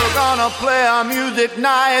 We're gonna play our music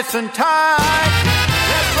nice and tight.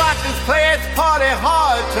 Let's rock this place, party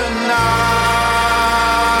hard tonight.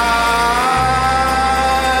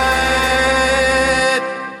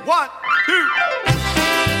 1, 2.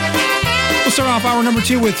 We'll start off hour number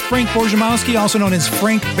 2 with Frank Borzymowski, also known as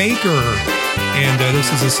Frank Baker. And this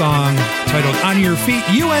is a song titled On Your Feet,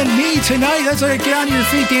 You and Me Tonight. That's like, get on your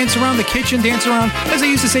feet, dance around the kitchen, dance around, as they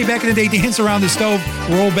used to say back in the day, dance around the stove,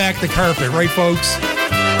 roll back the carpet, right, folks?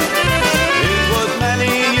 It was many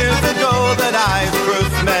years ago that I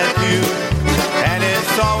first met you, and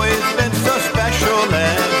it's always been so special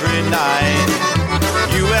every night.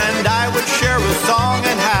 You and I would share a song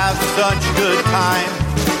and have such good time.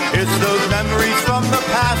 It's those memories from the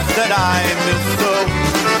past that I miss so.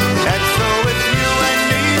 And so it's you and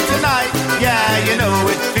me tonight. Yeah, you know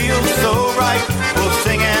it feels so right. We'll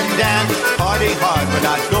sing and dance, party hard. We're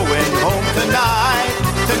not going home tonight.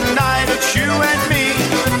 Tonight it's you and me,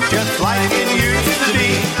 just like it used to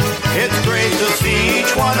be. It's great to see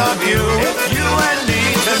each one of you. It's you and me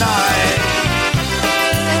tonight.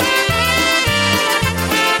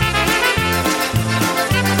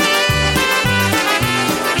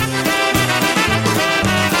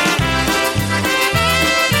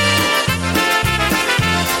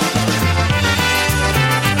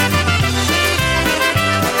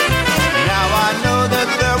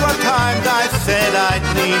 Times I said I'd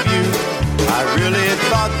need you. I really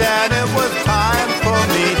thought that it was time for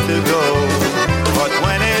me to go. But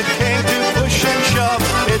when it came to push and shove,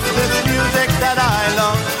 it's this music that I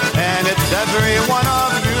love, and it's every one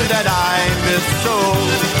of you that I miss so.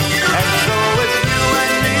 And so it's you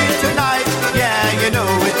and me tonight. Yeah, you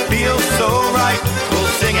know it feels so right.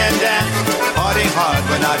 We'll sing and dance, party hard.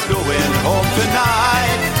 We're not going home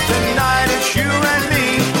tonight. Tonight it's you and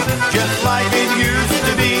me, just like it used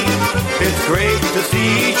to be. It's great to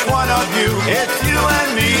see each one of you. It's you and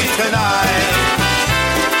me tonight.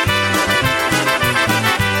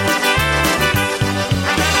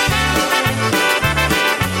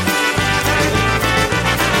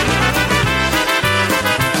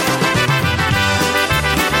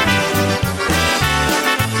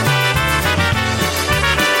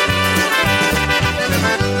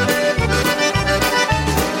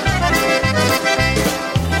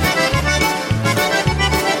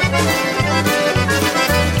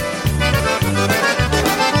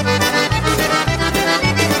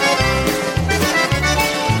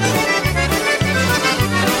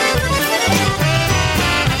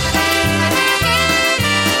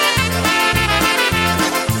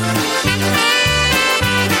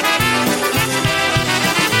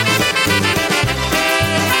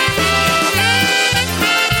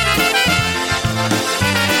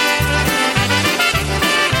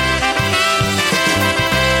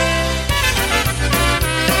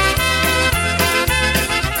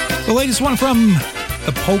 latest one from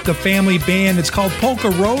the Polka Family Band. It's called Polka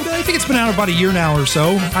Road. I think it's been out about a year now or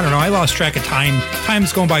so. I don't know. I lost track of time.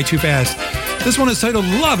 Time's going by too fast. This one is titled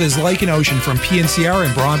Love is Like an Ocean from PNCR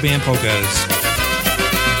and Broadband Polkas.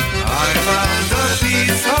 I found a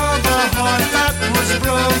piece of a heart that was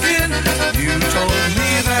broken. You told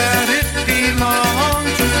me that it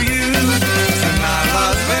belonged to you. Tonight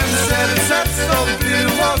las vencer el serce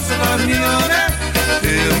było zwolnione.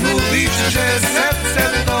 Ty mówisz, że serce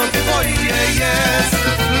to twoje jest.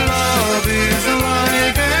 Love is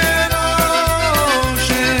like an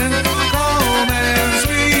ocean, calm and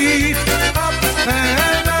sweet, up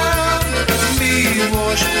and down.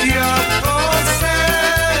 Miłość jak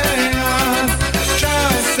ocean,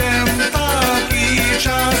 czasem taki,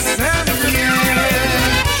 czasem nie.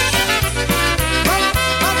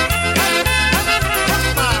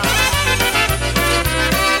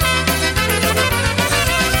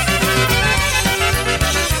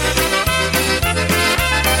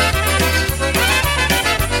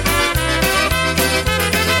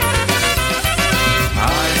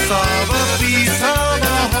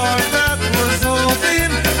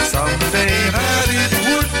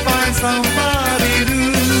 Somebody do.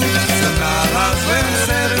 Znalazłem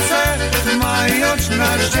serce, mając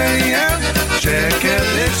nadzieję, że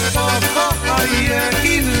kiedyś pokocha je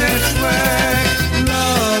inny człowiek.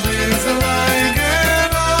 Love is like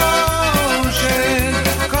an ocean,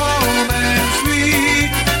 calm and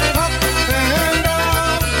sweet, up and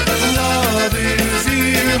down. Love is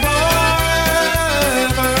here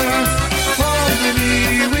forever,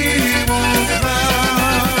 only we won't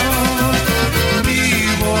drown.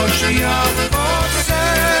 Miłość jak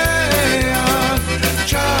ocean,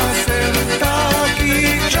 czasem taki,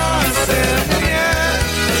 czasem nie.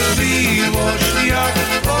 Miłość jak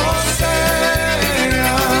ocean,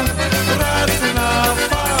 raz na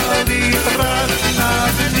fali, raz na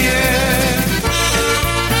dnie.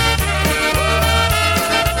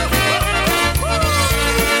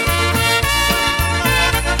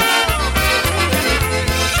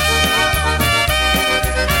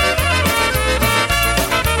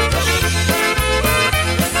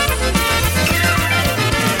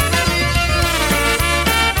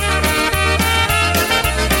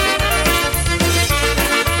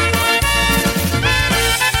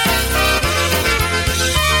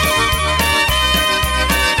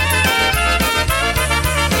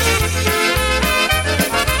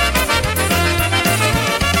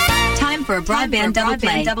 For a broadband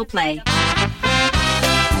double play.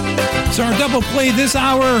 So our double play this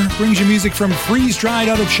hour brings you music from Freeze Dried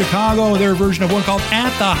out of Chicago, their version of one called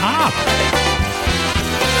At the Hop.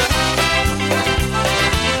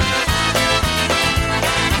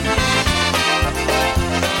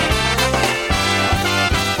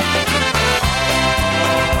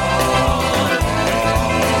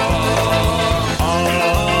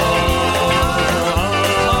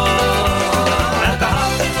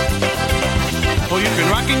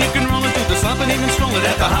 Even stroll it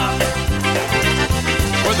at the hop,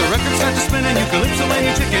 where the records start to spin and you calypso and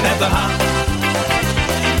you chicken at the hop.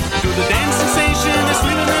 Do the dance sensation that's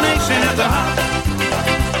leaving the nation at the hop.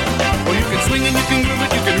 Or you can swing and you can groove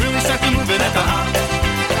it, you can really start to move it at the hop.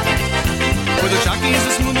 Where the jockey is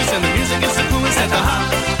the smoothest and the music is the coolest at the hop.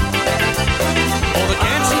 All the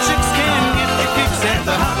cats and chicks can get the kicks at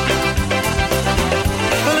the hop.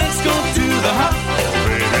 Well, let's go to the hop.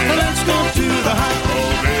 Well, let's go to the hop.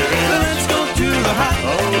 Let's go to the hop.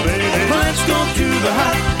 Oh, baby. Let's go to the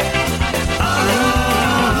hop.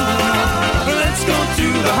 Let's go to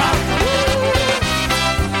the hop.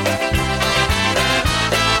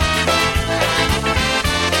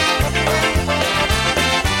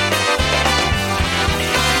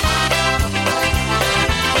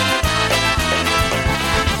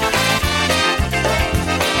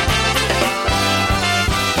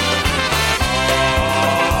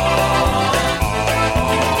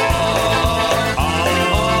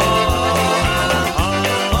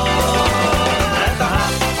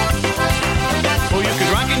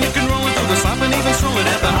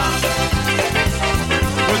 At the hop,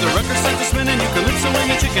 where the records start to spin and you calypso and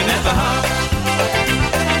you chicken at the hop.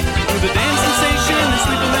 Through the dance sensation and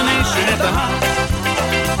sleep in the nation at the hop.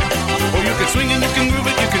 Or you can swing and you can groove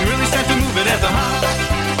it, you can really start to move it at the hop.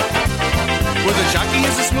 Where the jockey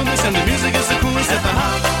is the smoothest and the music is the coolest at the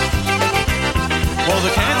hop. While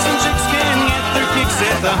the cats and chicks can get their kicks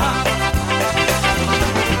at the hop.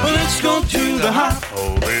 Well, let's go to the hop.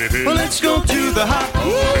 Oh, baby. Well, let's go to the hop. Oh,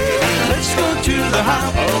 baby. Let's go to the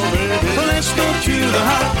hop. Oh, baby. Well, let's go to the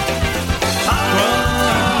hop.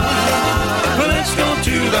 Well, let's go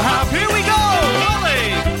to the hop. Here we go.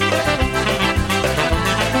 Ollie.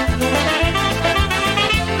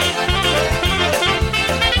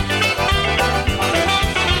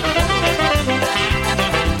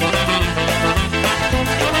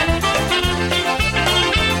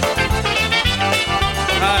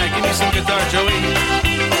 me some guitar, Joey.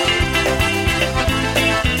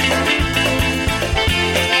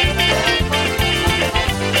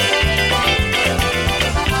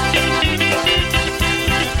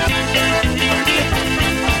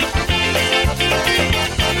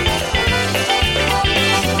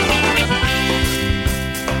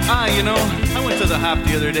 You know, I went to the Hop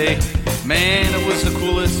the other day. Man, it was the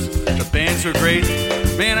coolest. The bands were great.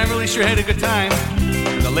 Man, I really sure had a good time.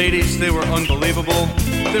 The ladies, they were unbelievable.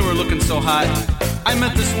 They were looking so hot. I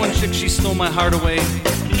met this one chick, she stole my heart away.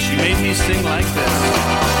 She made me sing like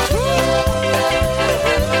this.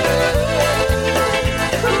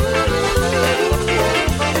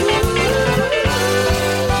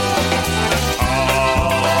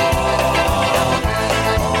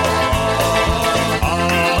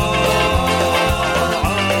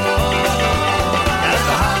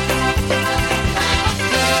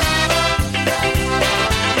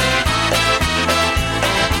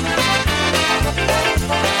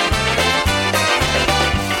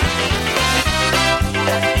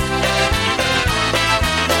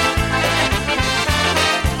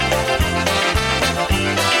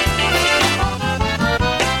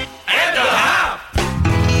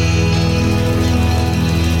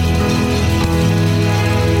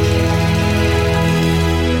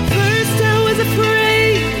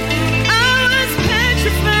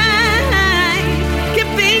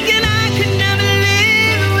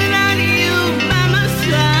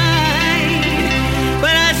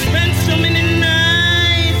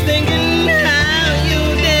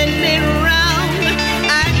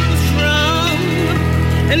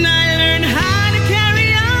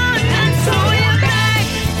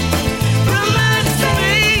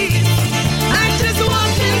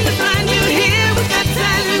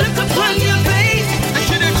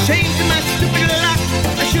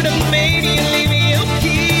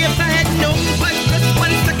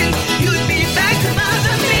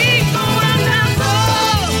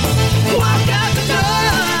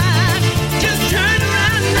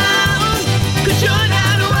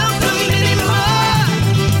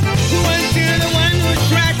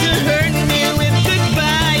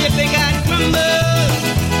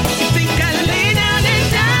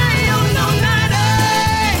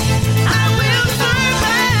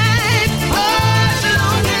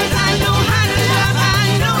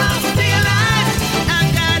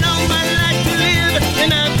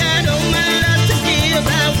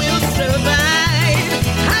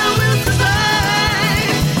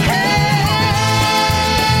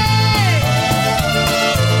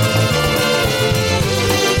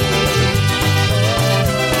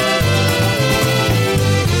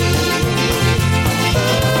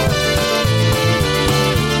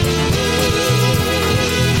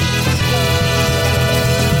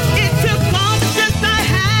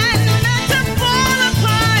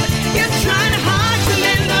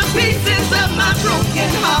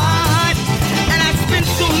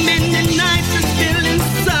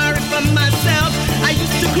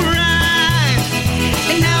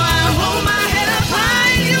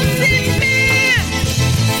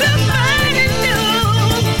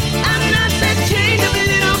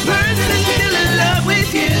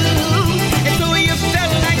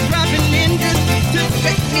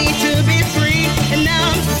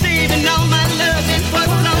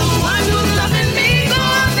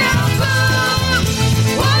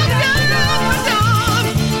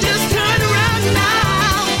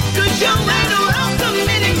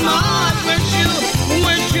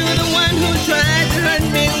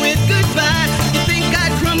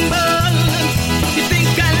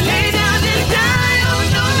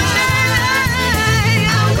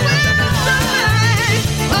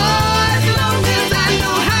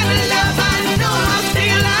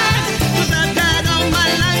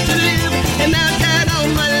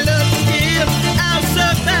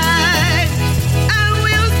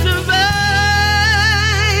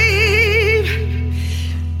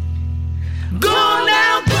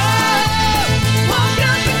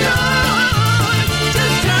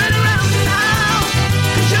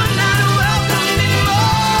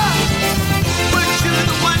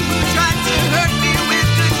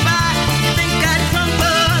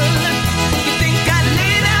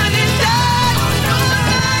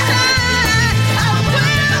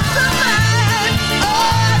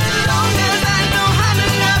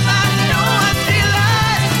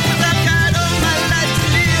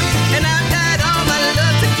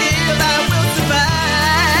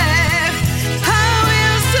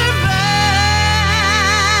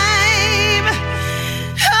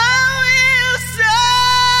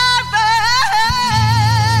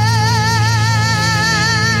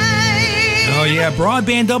 Oh, yeah.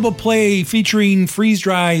 Broadband double play featuring Freeze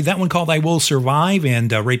Dry. That one called I Will Survive.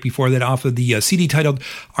 And right before that, off of the CD titled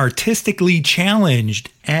Artistically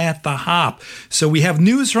Challenged at the Hop. So we have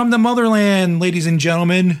news from the motherland, ladies and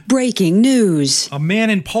gentlemen. Breaking news. A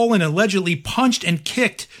man in Poland allegedly punched and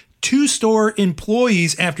kicked 2 store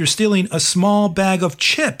employees after stealing a small bag of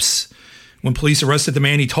chips. When police arrested the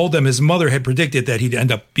man, he told them his mother had predicted that he'd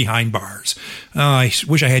end up behind bars. I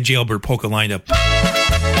wish I had Jailbird Polka lined up.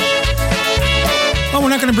 Well, we're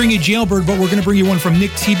not going to bring you Jailbird, but we're going to bring you one from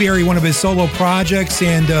Nick T-Berry, one of his solo projects.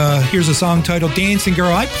 And here's a song titled Dancing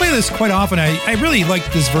Girl. I play this quite often. I really like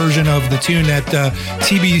this version of the tune that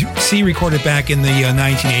TBC recorded back in the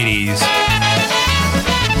 1980s.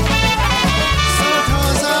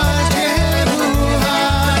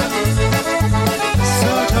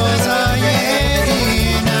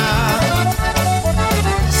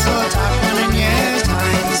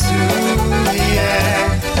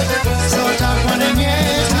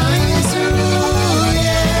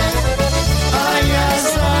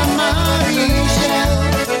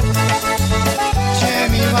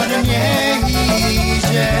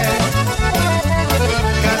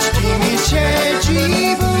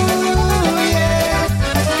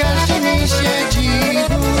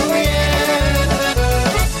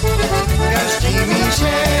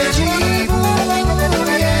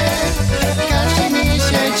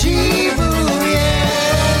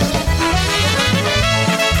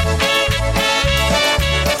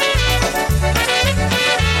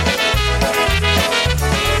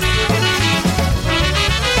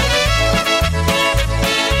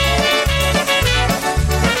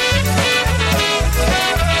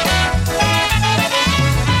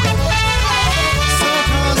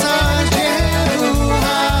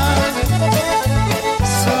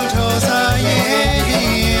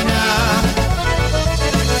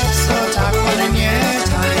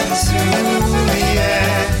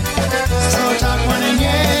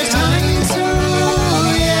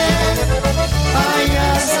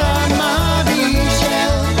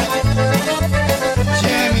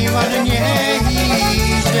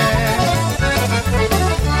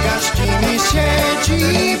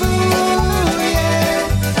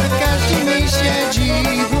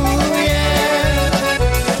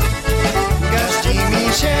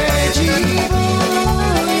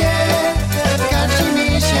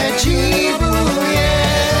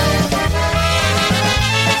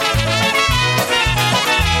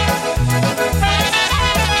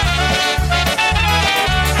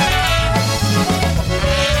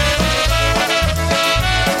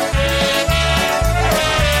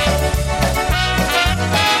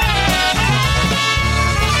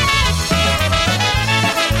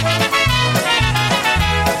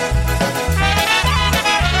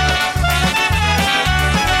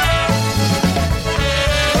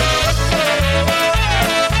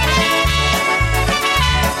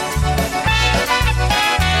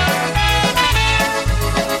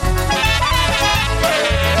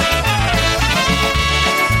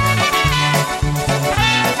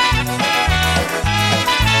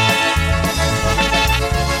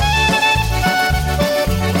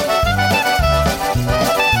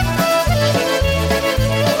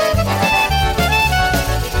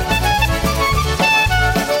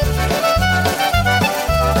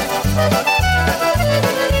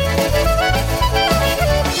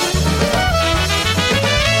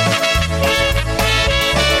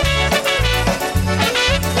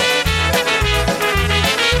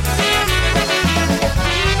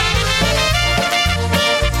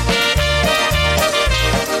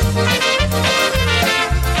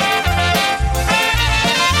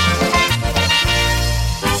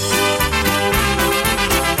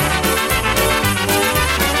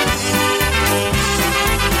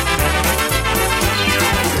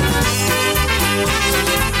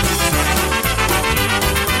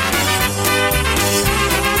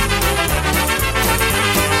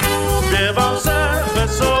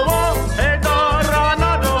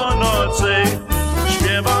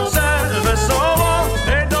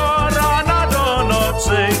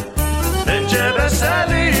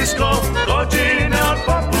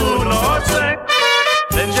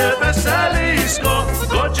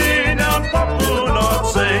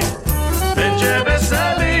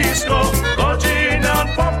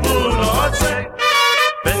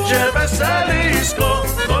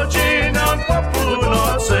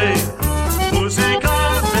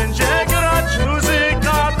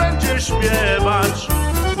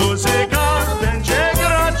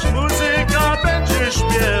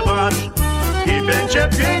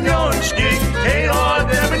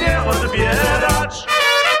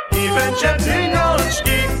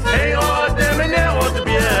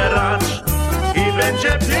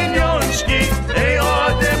 będzie pieniążki, ej,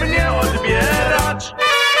 ode mnie odbierać.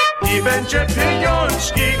 I będzie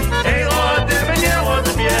pieniążki, ej, ode mnie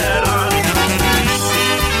odbierać.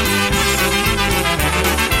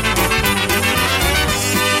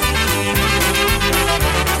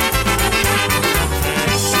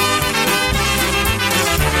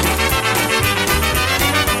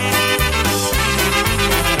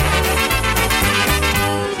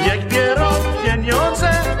 Jak bierą pieniądze,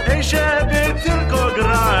 ej, żeby tylko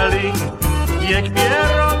grali. Jak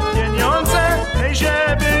bierą pieniądze, ej,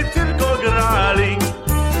 żeby tylko grali.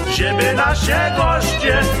 Żeby nasi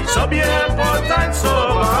goście sobie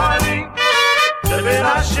potańcowali. Żeby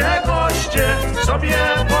nasi goście sobie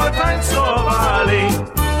potańcowali.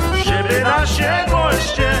 Żeby nasi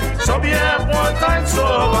goście sobie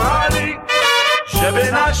potańcowali.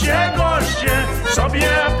 Żeby nasi goście sobie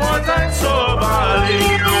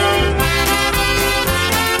potańcowali.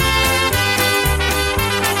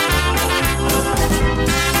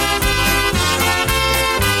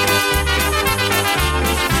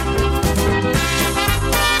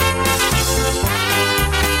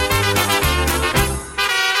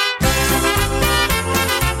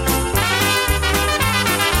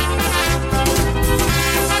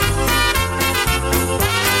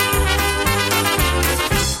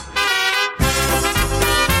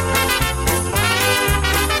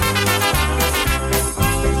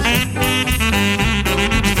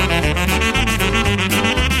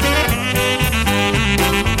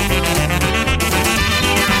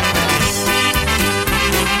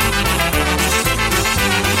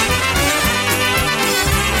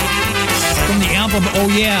 Oh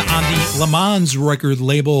Yeah on the Le Mans record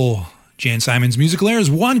label. Jan Simon's musical airs.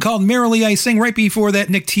 One called Merrily I Sing, right before that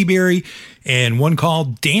Nick T-Berry, and one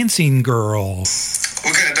called Dancing Girl.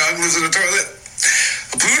 What kind of dog lives in the toilet?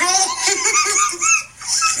 A poodle?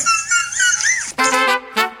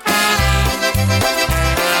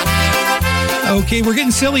 Okay, we're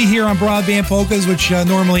getting silly here on Broadband Polkas, which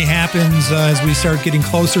normally happens as we start getting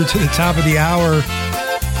closer to the top of the hour.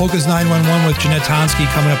 Polkas 911 with Jeanette Tonsky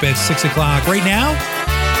coming up at 6 o'clock. Right now,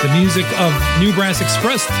 the music of New Brass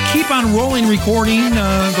Express. Keep on rolling, recording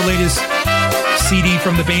the latest CD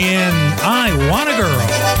from the band, I Want a Girl.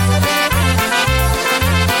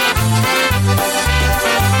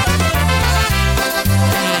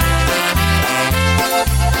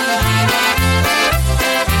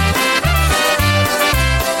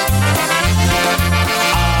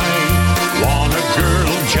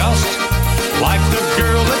 Just like the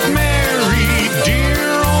girl that married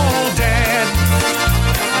dear old dad.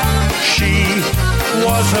 She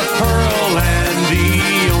was a pearl and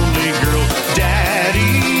the only girl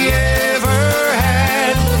daddy ever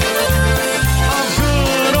had. A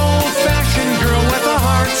good old-fashioned girl with a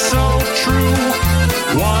heart so true.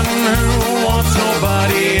 One who wants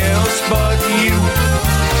nobody else but you.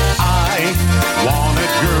 I want a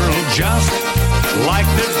girl just like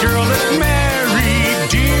the girl that married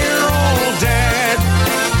dear old dad.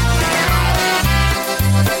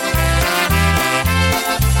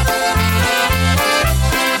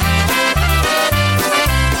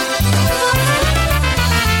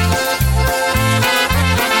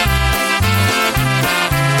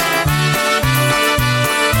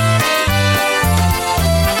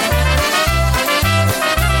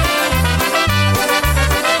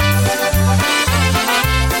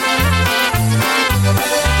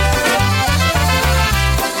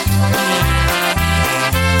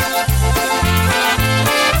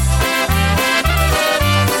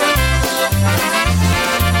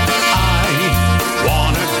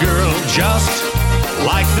 Just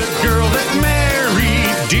like the girl that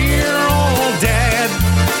married dear old dad.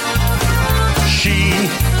 She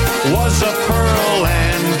was a pearl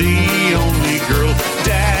and the only girl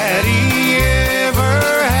daddy ever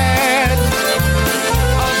had.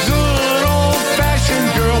 A good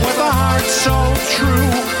old-fashioned girl with a heart so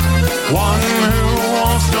true. One who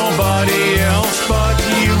wants nobody else but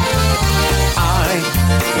you. I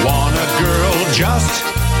want a girl just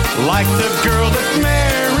like the girl that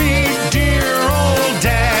married dear old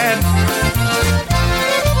dad.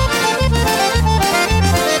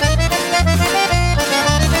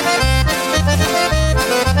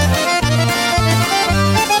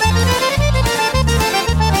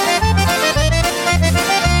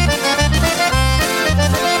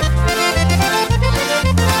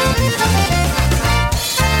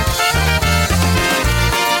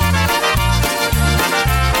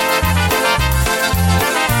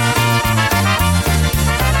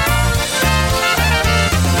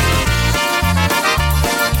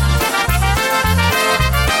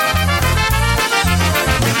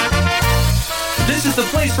 This is the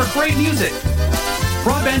place for great music.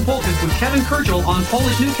 Broadband Polkas with Kevin Kurdziel on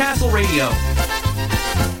Polish Newcastle Radio.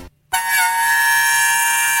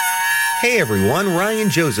 Hey everyone, Ryan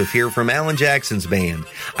Joseph here from Alan Jackson's band.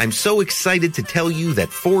 I'm so excited to tell you that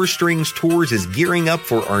Four Strings Tours is gearing up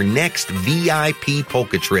for our next VIP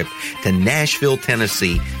polka trip to Nashville,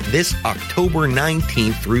 Tennessee this October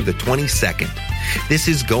 19th through the 22nd. This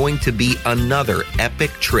is going to be another epic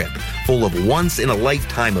trip full of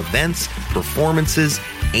once-in-a-lifetime events, performances,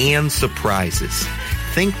 and surprises.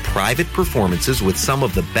 Think private performances with some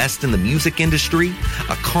of the best in the music industry,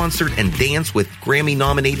 a concert and dance with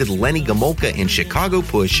Grammy-nominated Lenny Gomulka and Chicago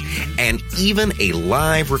Push, and even a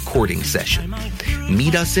live recording session.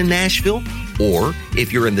 Meet us in Nashville, or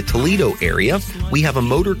if you're in the Toledo area, we have a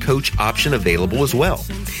motor coach option available as well.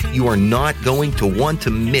 You are not going to want to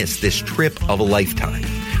miss this trip of a lifetime.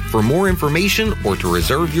 For more information or to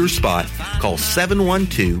reserve your spot, call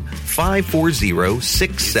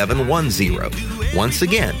 712-540-6710. Once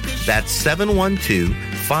again, that's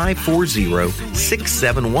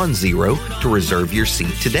 712-540-6710 to reserve your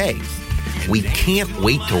seat today. We can't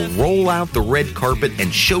wait to roll out the red carpet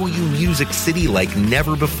and show you Music City like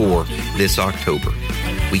never before this October.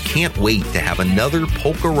 We can't wait to have another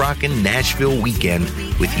polka rockin' Nashville weekend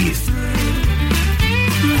with you.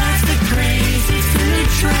 That's the crazy silly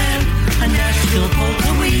trend. A Nashville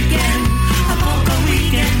polka weekend. A polka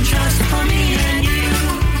weekend just for me and you.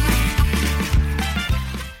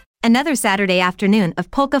 Another Saturday afternoon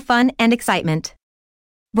of polka fun and excitement.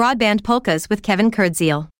 Broadband Polkas with Kevin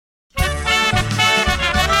Kurdziel.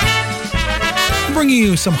 I'm bringing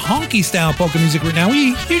you some honky-style polka music right now.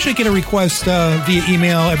 We usually get a request via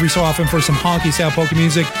email every so often for some honky-style polka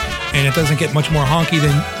music, and it doesn't get much more honky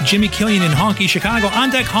than Jimmy Killian and Honky Chicago.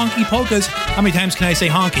 On deck, honky polkas. How many times can I say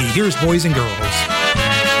honky? Here's Boys and Girls.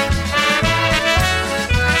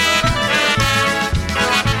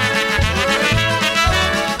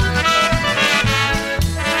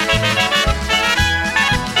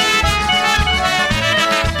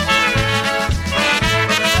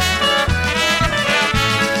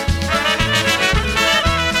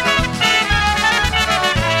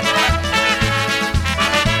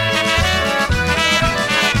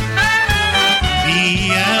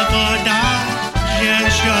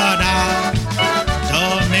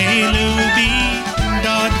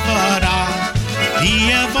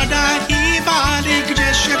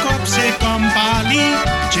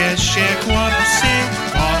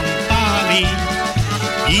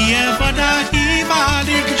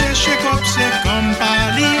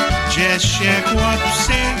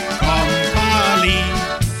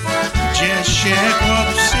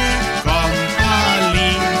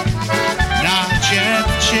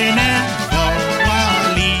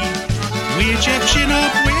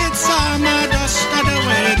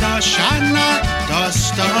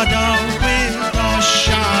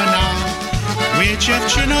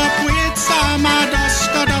 Dziewczyno płyca ma do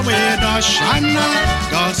stodoły do siana,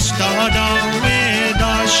 do stodoły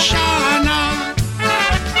do siana.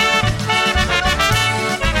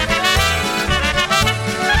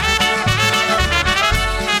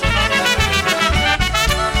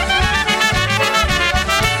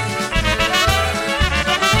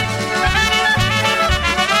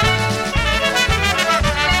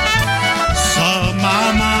 Co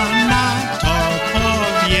mama na to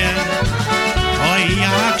powie? Oj,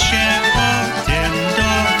 jak się o tym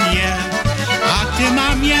dowie. A ty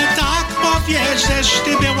mamie tak powiesz, żeś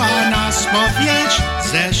ty była na spowiedź,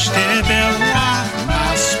 żeś ty była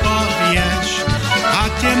na spowiedź. A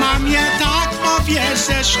ty mamie tak powiesz,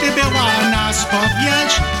 żeś ty była na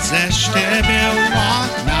spowiedź, żeś ty była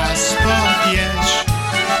na spowiedź.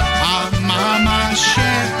 A mama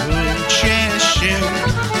się ucieszył,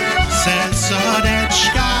 se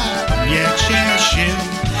córeczka nie cieszył.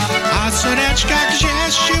 A córeczka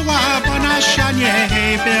grzeszyła, bo na sianie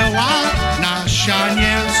hej była, na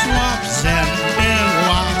sianie chłopcem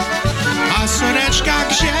była. A córeczka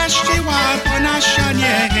grzeszyła, bo na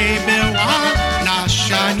sianie hej była, na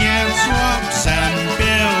sianie chłopcem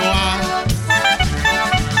była.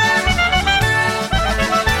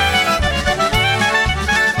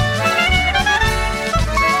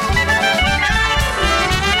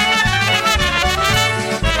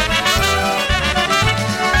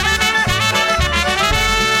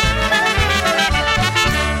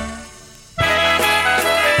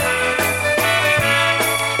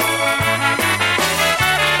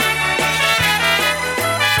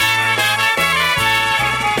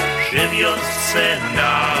 Żywiące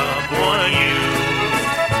na błoju,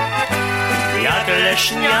 jak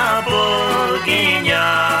leśnia boginia,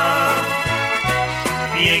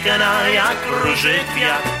 piękna jak róży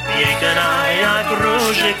kwiat, piękna jak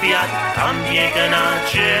róży kwiat, tam piękna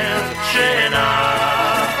dziewczyna.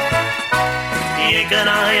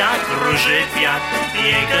 Piękna jak róży kwiat,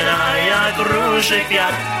 piękna jak róży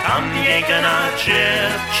kwiat, tam piękna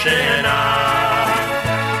dziewczyna.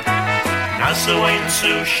 Na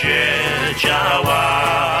słońcu siedziała,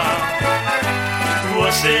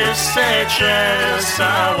 włosy se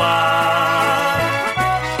czesała.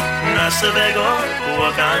 Na swego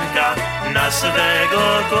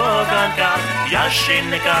kochanka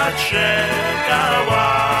Jaszynka czekała.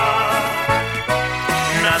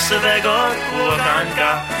 Na swego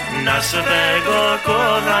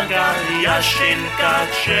kochanka Jaszynka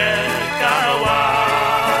czekała.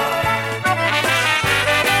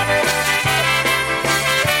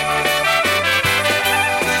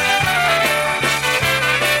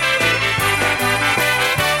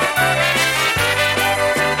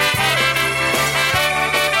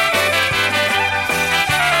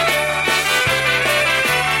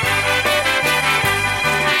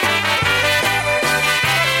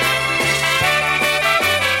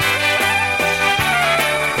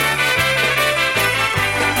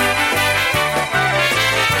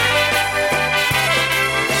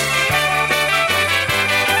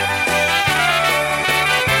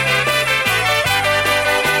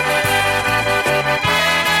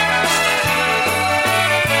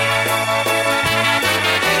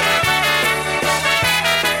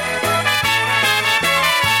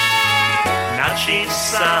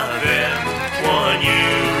 Cisawym płoniu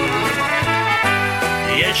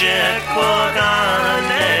jedzie kłaganeczek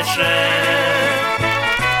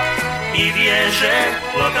i wieże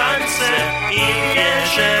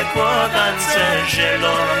kłagance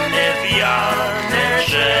zielony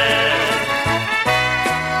wianeczek.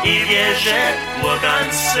 I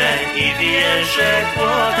wieże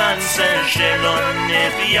kłagance zielony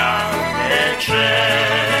wianeczek.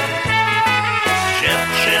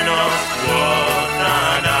 Dziewczyno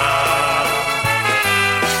kochana,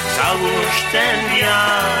 załóż ten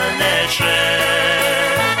wianeczek,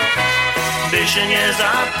 byś nie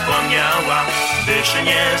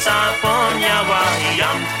zapomniała,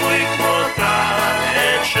 jam twój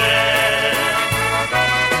kochaneczek.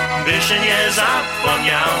 Byś nie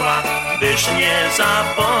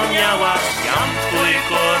zapomniała, jam twój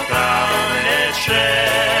kochaneczek.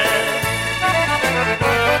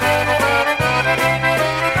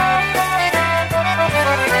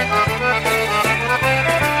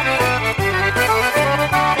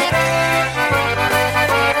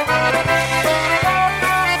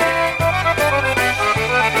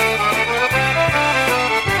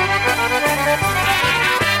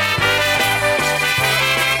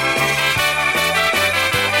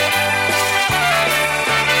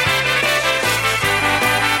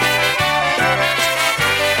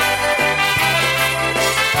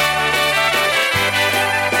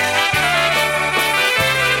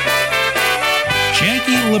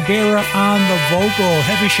 Libera on the vocal.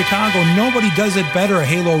 Heavy Chicago, Nobody Does It Better, a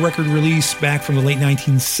Halo record release back from the late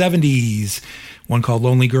 1970s. One called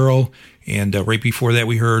Lonely Girl. And right before that,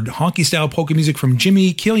 we heard honky-style polka music from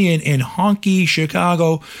Jimmy Killian and Honky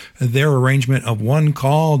Chicago, their arrangement of one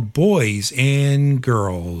called Boys and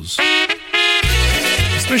Girls.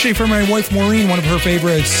 Especially for my wife Maureen, one of her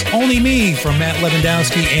favorites, Only Me from Matt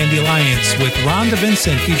Lewandowski and the Alliance, with Rhonda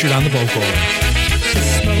Vincent featured on the vocal.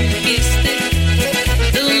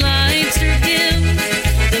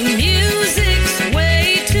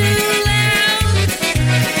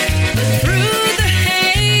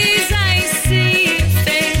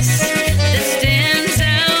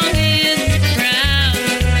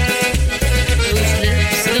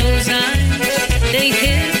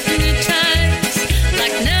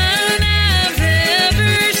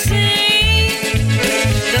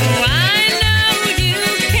 Though I know you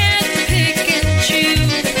can't pick and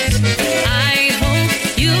choose.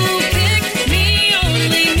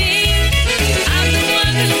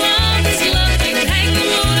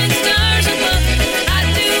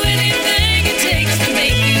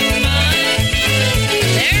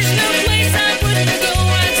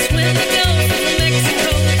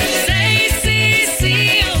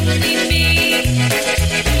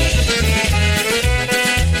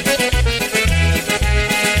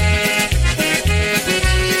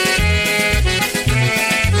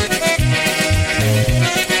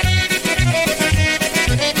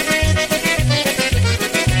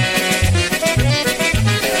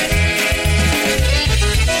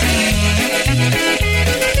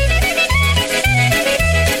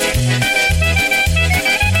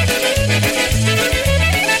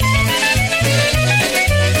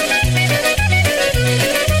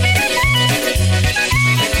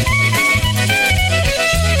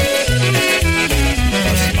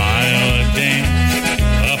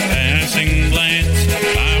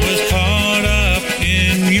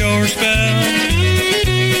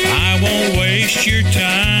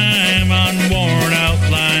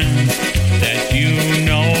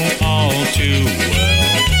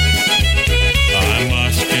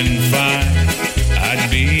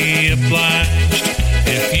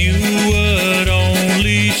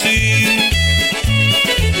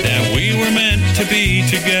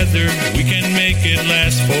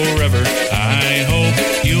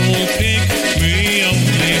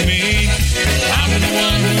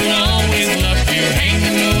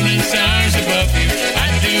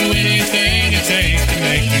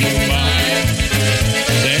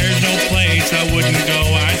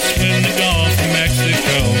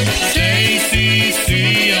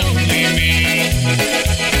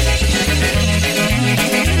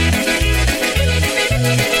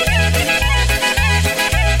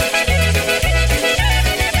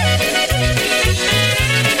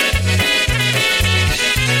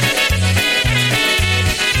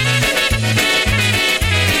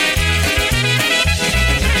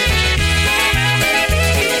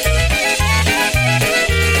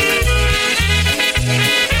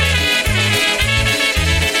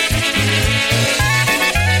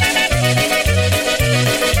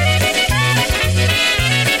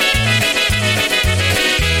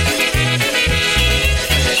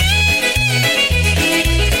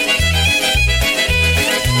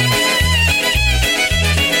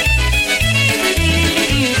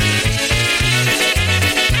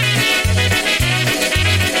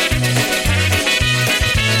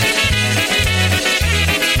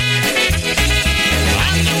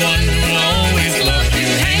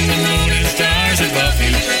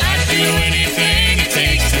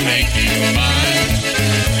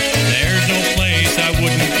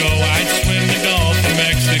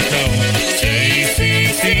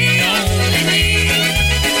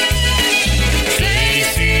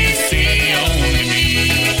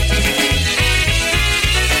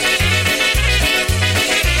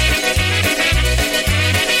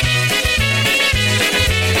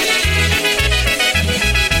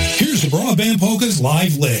 BroadBand Polkas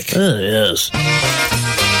live lick. Yes.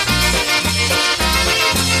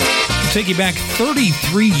 Take you back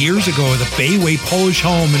 33 years ago at the Bayway Polish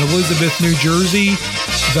home in Elizabeth, New Jersey.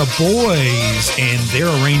 The Boys and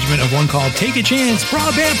their arrangement of one called Take a Chance,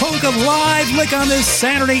 BroadBand Polka live lick on this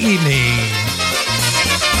Saturday evening.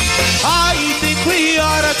 I think we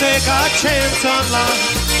ought to take a chance on love.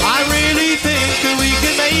 I really think we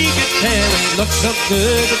can make it and we look so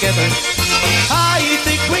good together. I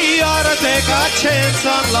think we ought to take a chance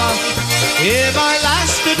on love. It might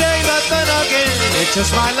last today, but then again, it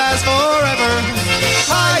just might last forever.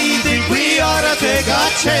 I think we ought to take a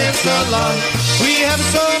chance on love. We have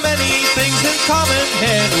so many things in common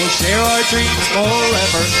and we'll share our dreams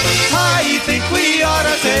forever. I think we ought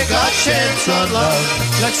to take a chance on love.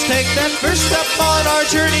 Let's take that first step on our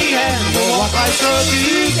journey and we'll walk life's road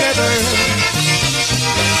together.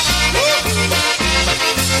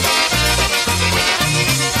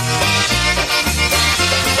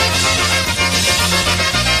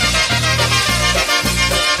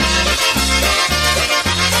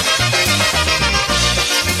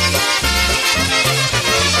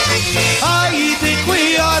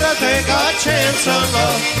 Take a chance on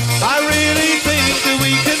love. I really think that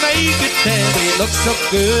we can make it and we look so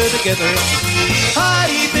good together. I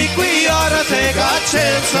think we ought to take a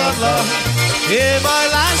chance on love. It might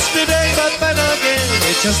last today, but then again,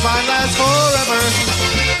 it just might last forever.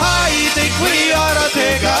 I think we ought to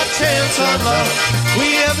take a chance on love.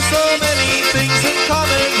 We have so many things in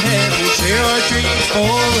common and we share our dreams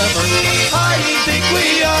forever. I think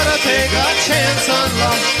we ought to take a chance on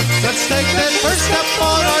love. Let's take that first step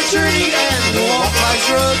on our journey and we'll walk life's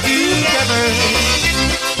road together.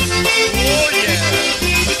 Oh yeah.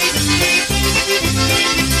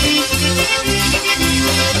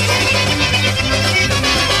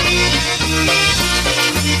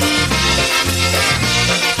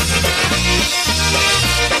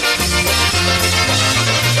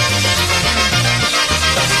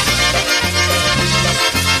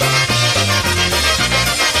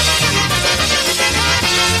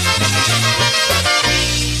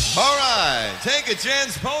 Take a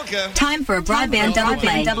chance, polka. Time for a broadband double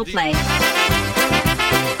play.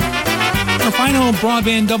 Our final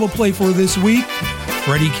broadband double play for this week,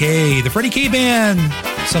 Freddie K. The Freddie K Band.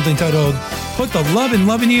 Something titled Put the Love in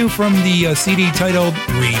Loving You from the CD titled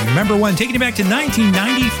Remember When. Taking it back to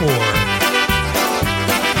 1994.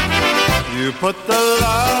 You put the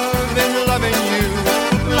love in loving you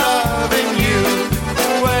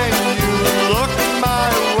when you look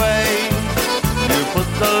my way. You put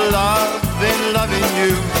the love in loving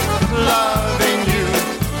you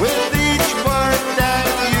with each word that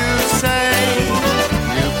you say.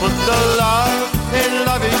 You put the love in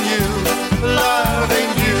loving you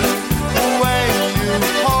when you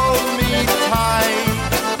hold me tight.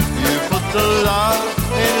 You put the love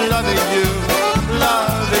in loving you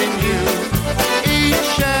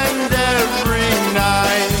each and every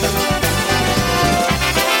night.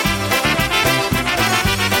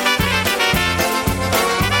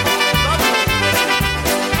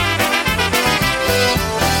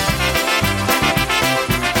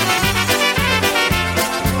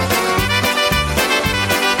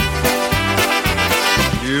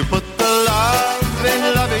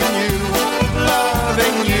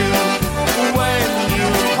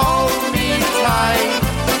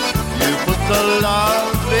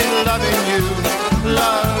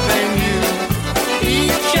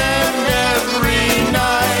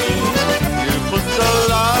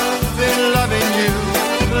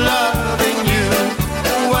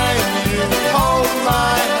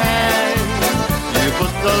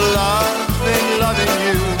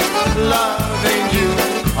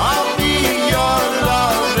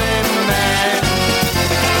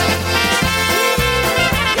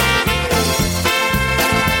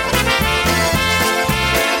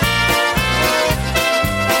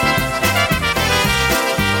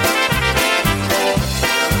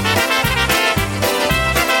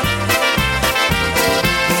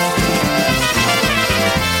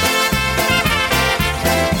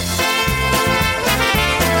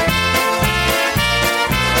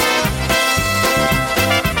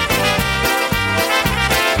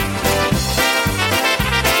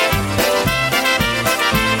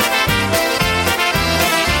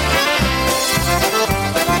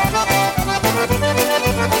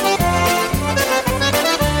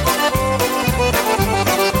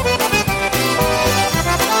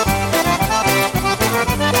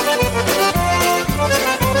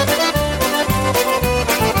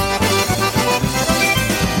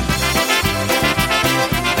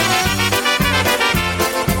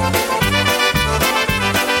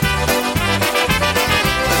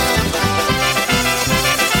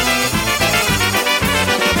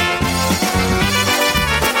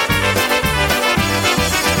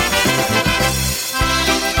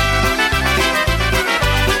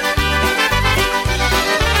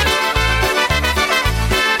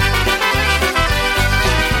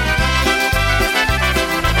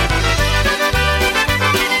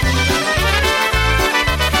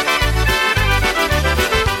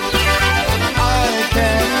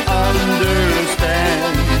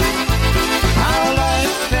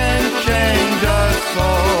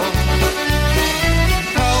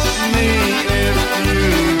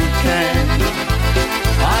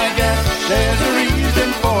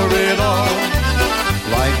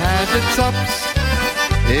 its ups,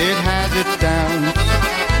 it has its downs,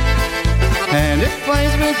 and it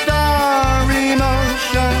plays with our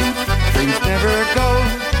emotions. Things never go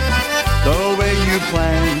the way you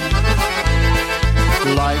plan.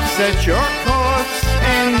 Life sets your course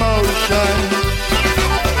in motion.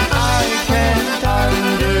 I can't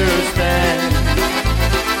understand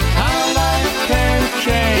how life can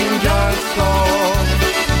change us all.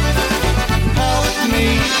 Help me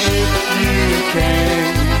if you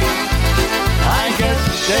can. I guess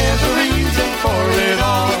there's a reason for it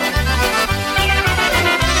all.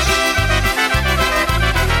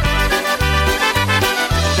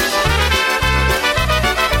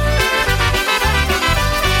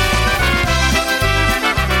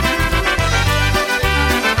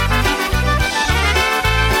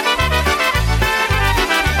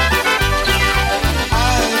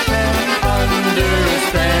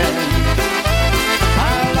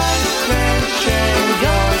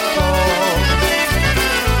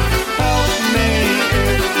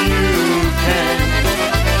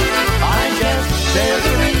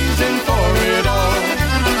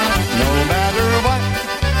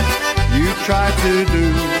 Try to do,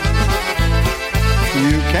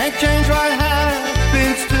 you can't change what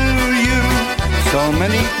happens to you. So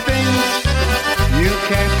many things you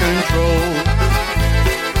can't control.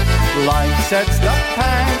 Life sets the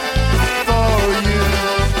path for you.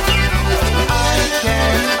 I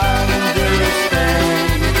can't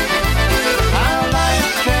understand how life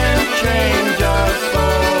can change us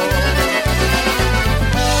all.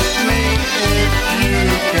 Help me if you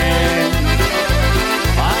can.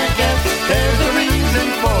 I guess there's a reason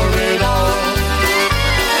for it all.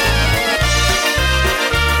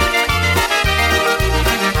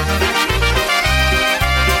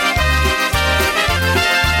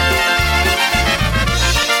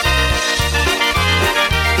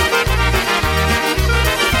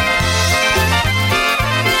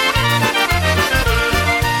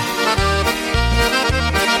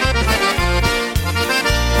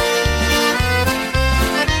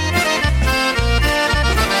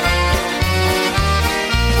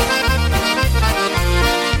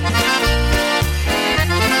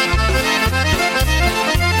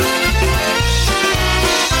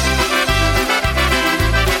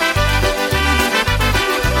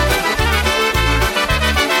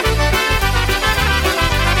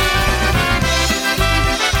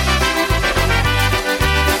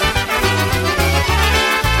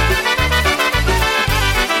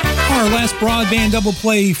 Broadband double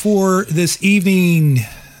play for this evening.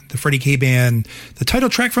 The Freddie K Band, the title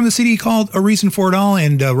track from the CD called A Reason for It All,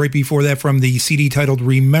 and right before that from the CD titled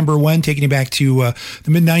Remember When, taking it back to the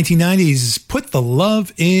mid-1990s, Put the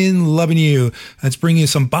Love in Loving You. Let's bring you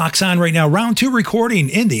some box on right now. Round 2 recording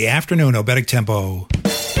in the afternoon, Obedic Tempo.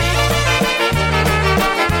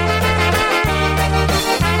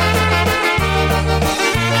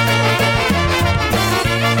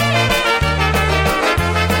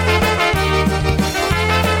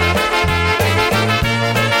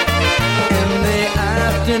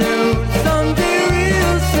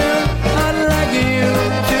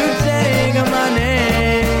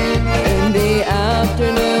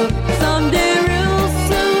 Someday real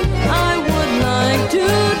soon, I would like to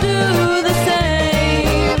do the same.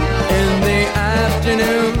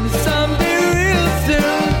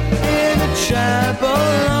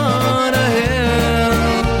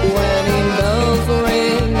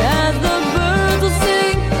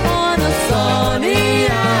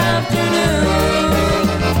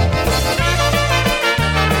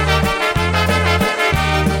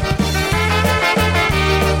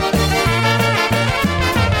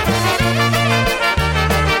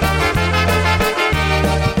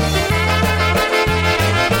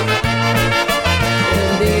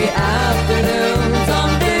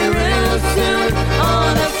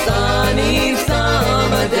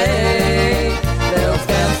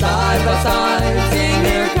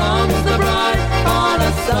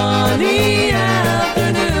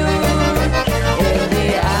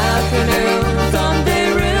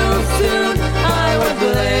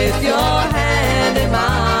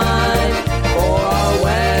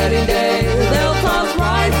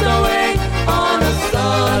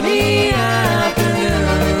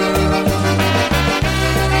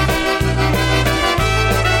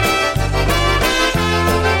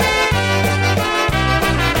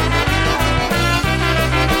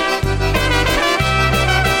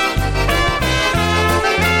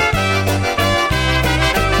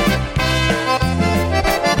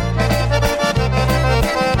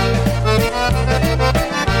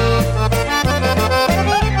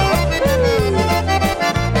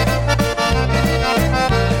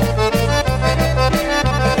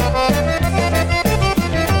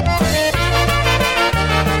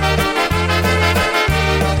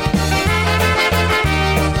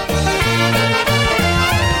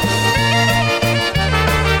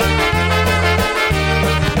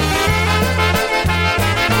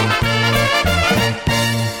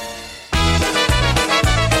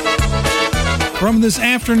 from this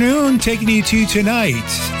afternoon, taking you to tonight.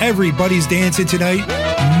 Everybody's Dancing Tonight.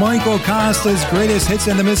 Michael Costa's Greatest Hits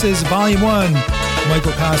and the Misses, Volume 1.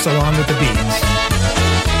 Michael Costa along with the beats.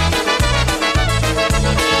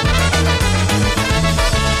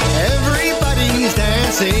 Everybody's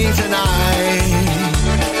dancing tonight.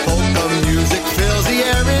 Polka music fills the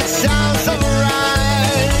air, it sounds so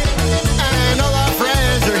right. And all our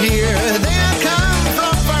friends are here, they have come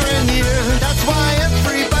from far and near. That's why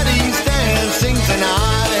everybody's dancing tonight.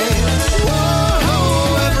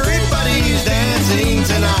 Whoa, everybody's dancing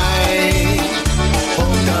tonight.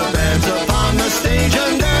 Polka bands up on the stage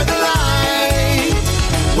under the light.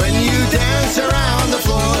 When you dance around the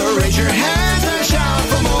floor, raise your hands and shout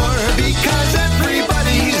for more, because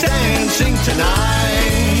everybody's dancing tonight.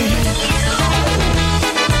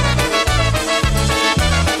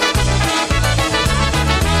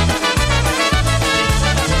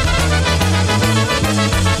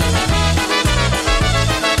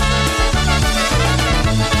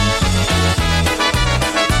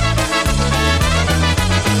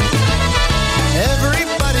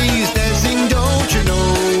 Everybody's dancing, don't you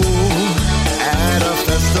know? At a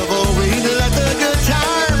festival, we let the good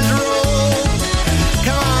times roll.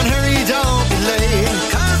 Come on, hurry, don't be late,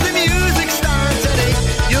 'cause the music starts at 8.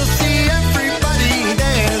 You'll see everybody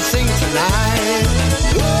dancing tonight.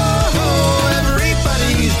 Whoa,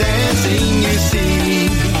 everybody's dancing, you see.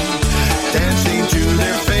 Dancing to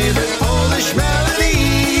their favorite Polish melody.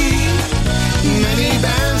 Many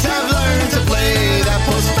bands have learned to play that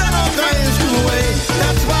post-metal grind school way.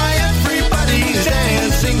 That's why everybody's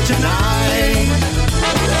dancing tonight.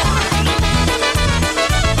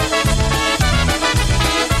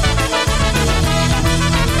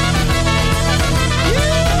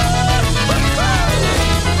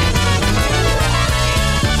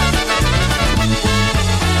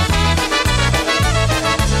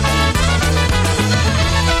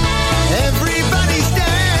 Everybody's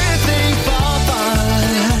dancing for fun,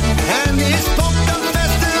 and this polka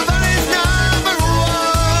festival is number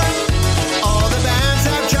one. All the bands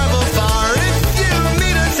have traveled far. If you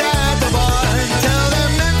meet us at the bar, tell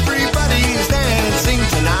them everybody's dancing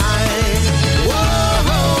tonight.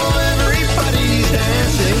 Whoa, everybody's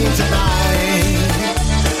dancing tonight.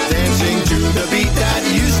 Dancing to the beat that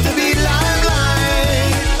used to be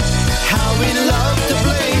limelight. How we love to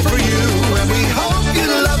play for you, and we hope you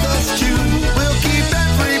love us too. We'll keep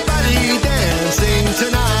everybody dancing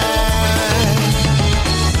tonight.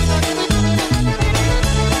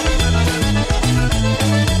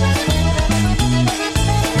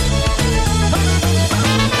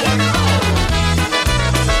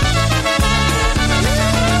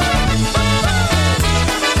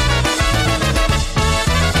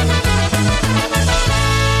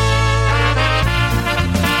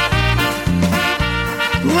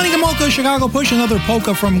 Lenny Gomulka, Chicago Push, another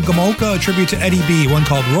polka from Gomulka, a tribute to Eddie B, one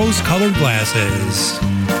called Rose-Colored Glasses.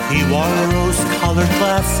 He wore rose-colored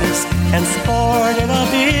glasses and sported a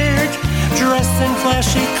beard, dressed in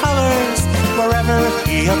flashy colors wherever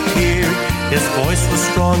he appeared. His voice was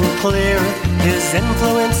strong and clear, his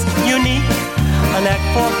influence unique, a knack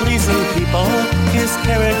for pleasing people, his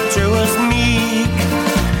character was meek.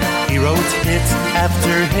 He wrote hit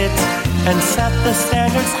after hit and set the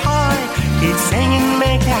standards high. He'd sing and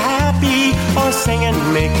make you happy, or sing and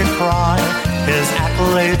make you cry. His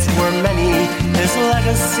accolades were many, his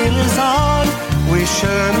legacy lives on. We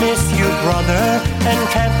sure miss you, brother, and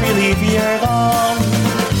can't believe you're gone.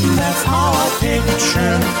 That's how I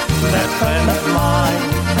picture that friend of mine,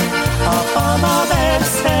 up on the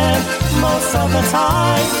bandstand most of the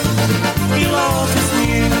time. He loved his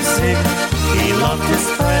music, he loved his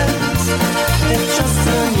friends. It's just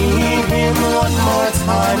to meet him one more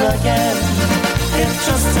time again. It's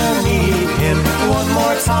just to meet him one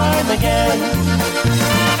more time again.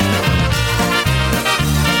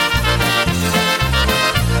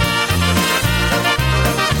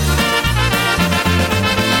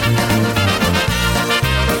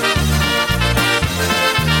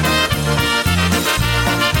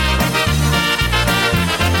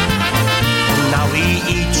 Now we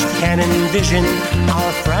each can envision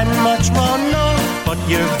our friend much more known, but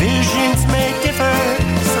your visions may differ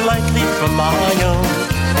slightly from my own.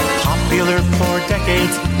 Popular for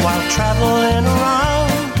decades while traveling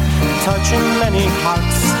around, touching many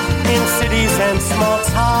hearts in cities and small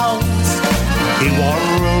towns. He wore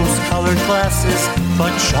rose-colored glasses,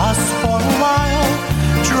 but just for a while,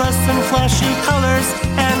 dressed in flashy colors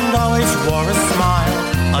and always wore a smile.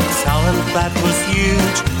 A talent that was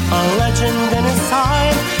huge, a legend in his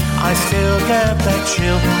time. I still get that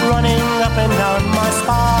chill running up and down my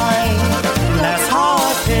spine. That's how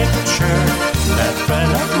I picture that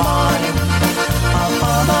friend of mine,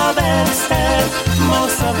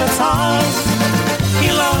 time. He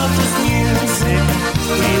loved his music,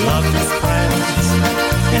 we loved his friends.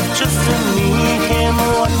 If just to meet him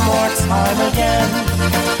one more time again.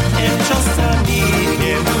 If just to meet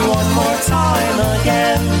him one more time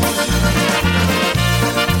again.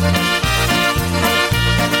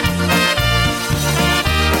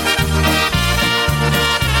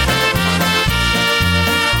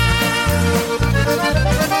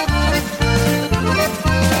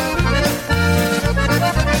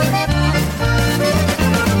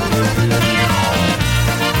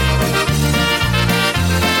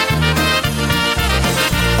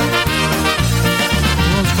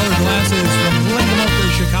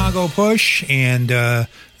 Chicago Push, and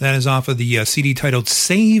that is off of the CD titled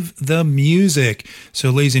Save the Music. So,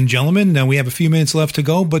 ladies and gentlemen, we have a few minutes left to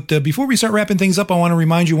go, but before we start wrapping things up, I want to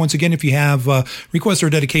remind you once again, if you have requests or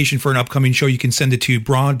dedication for an upcoming show, you can send it to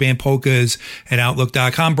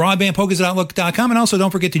broadbandpolkas@outlook.com, broadbandpolkas@outlook.com, and also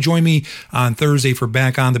don't forget to join me on Thursday for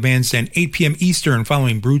Back on the Bandstand, 8 p.m. Eastern,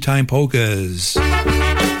 following Brew Time Polkas.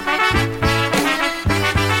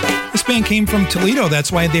 This band came from Toledo.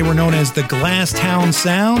 That's why they were known as the Glass Town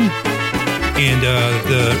Sound. And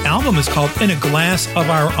the album is called In a Glass of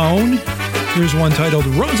Our Own. Here's one titled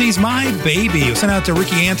Rosie's My Baby. It was sent out to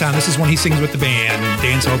Ricky Anton. This is when he sings with the band,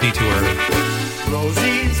 Dance Hall Detour.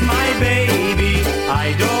 Rosie's my baby,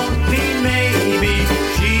 I don't mean maybe.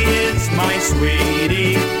 She is my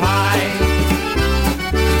sweetie pie.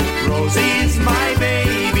 Rosie's my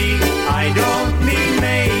baby, I don't mean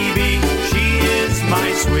maybe. She is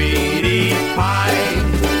my sweetie pie.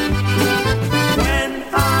 When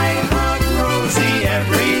I hug Rosie,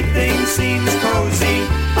 everything seems cozy.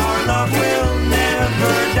 Our love will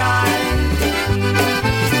never die.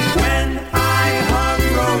 When I hug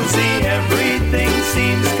Rosie, everything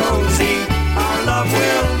seems cozy. Our love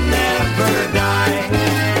will never die.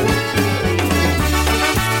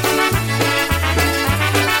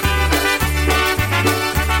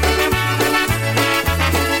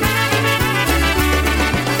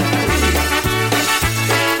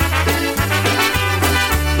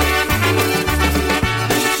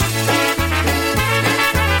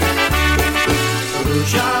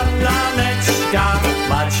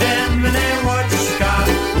 Ma ciemne oczka,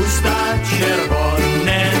 usta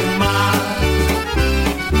czerwone ma.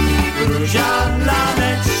 Róża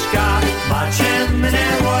laleczka, ma ciemne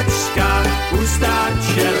oczka, usta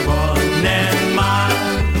czerwone ma.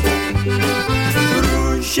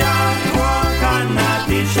 Róża kochana,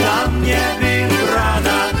 tyś dla mnie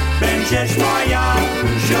wybrana, będziesz moja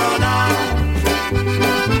żona.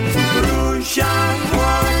 Róża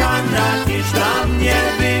kochana, tyś dla mnie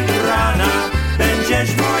wybrana,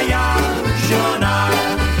 będziesz moja żona.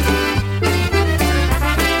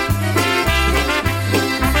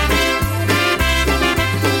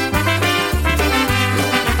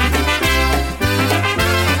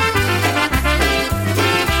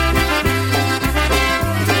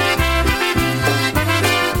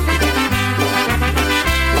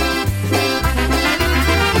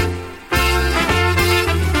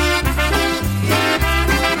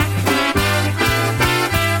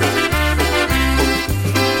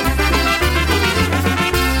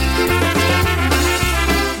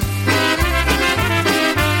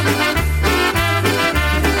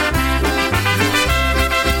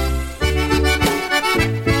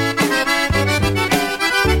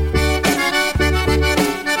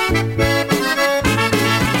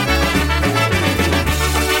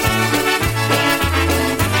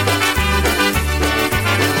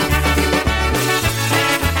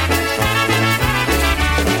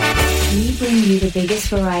 Biggest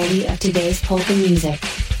variety of today's polka music.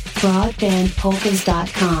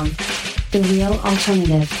 BroadbandPolkas.com. The real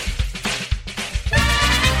alternative.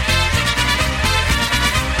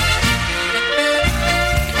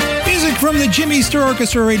 Music from the Jimmy Sturr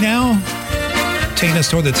Orchestra right now, taking us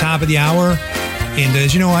toward the top of the hour. And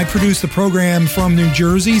as you know, I produce the program from New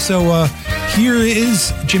Jersey, so here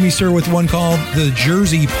is Jimmy Sturr with one called the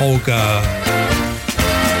Jersey Polka.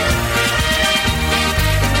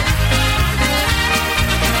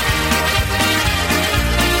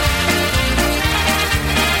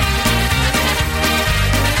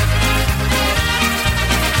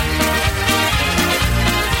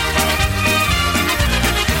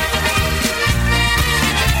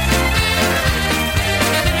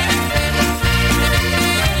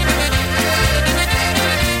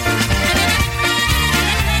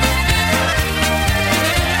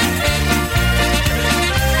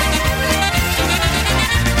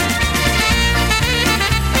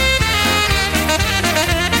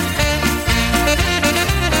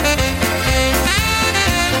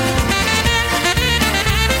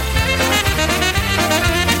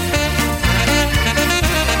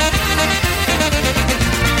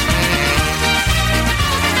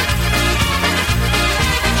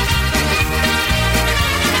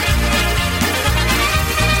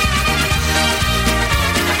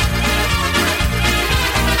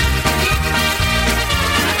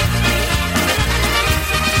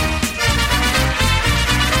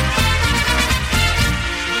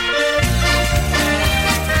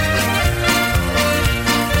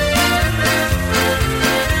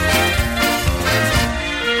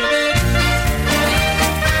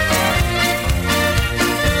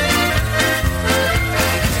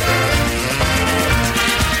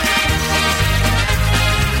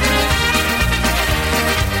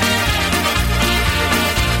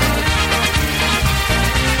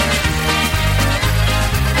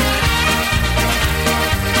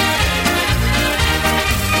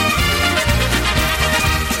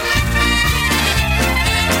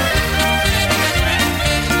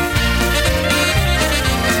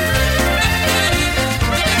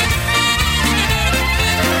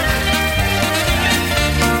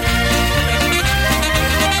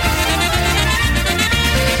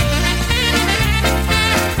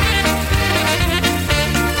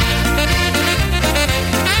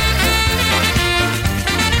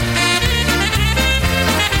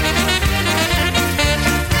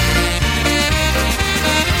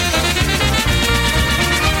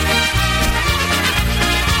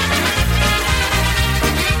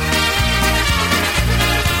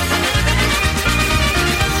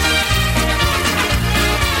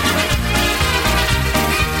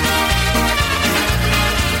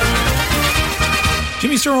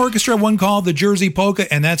 Eastern Orchestra, one called the Jersey Polka,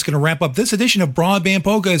 and that's going to wrap up this edition of Broadband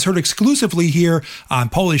Polka, as heard exclusively here on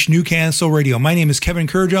Polish Newcastle Radio. My name is Kevin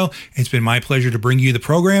Kurdziel. It's been my pleasure to bring you the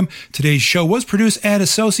program. Today's show was produced at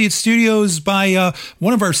Associate Studios by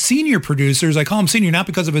one of our senior producers. I call him senior not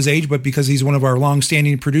because of his age, but because he's one of our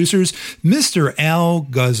long-standing producers, Mr. Al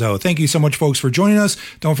Guzzo. Thank you so much, folks, for joining us.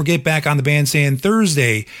 Don't forget, back on the bandstand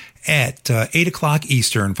Thursday at 8 o'clock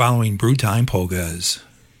Eastern, following Brew Time Polkas.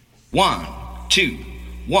 1, 2,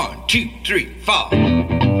 1, 2, 3, 4.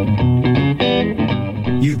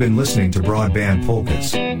 You've been listening to Broadband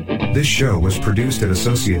Polkas. This show was produced at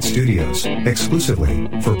Associate Studios, exclusively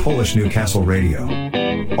for Polish Newcastle Radio.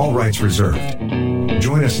 All rights reserved.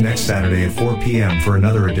 Join us next Saturday at 4 p.m. for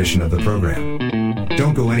another edition of the program.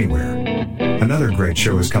 Don't go anywhere. Another great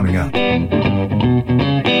show is coming up.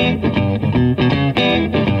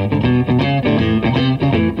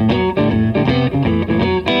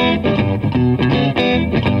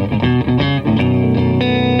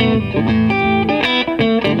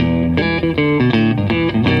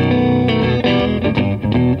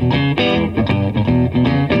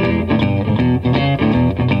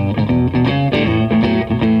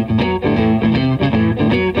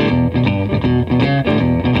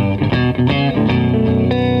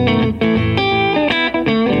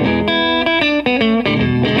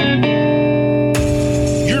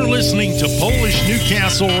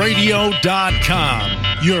 Radio.com,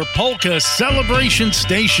 your polka celebration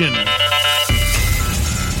station.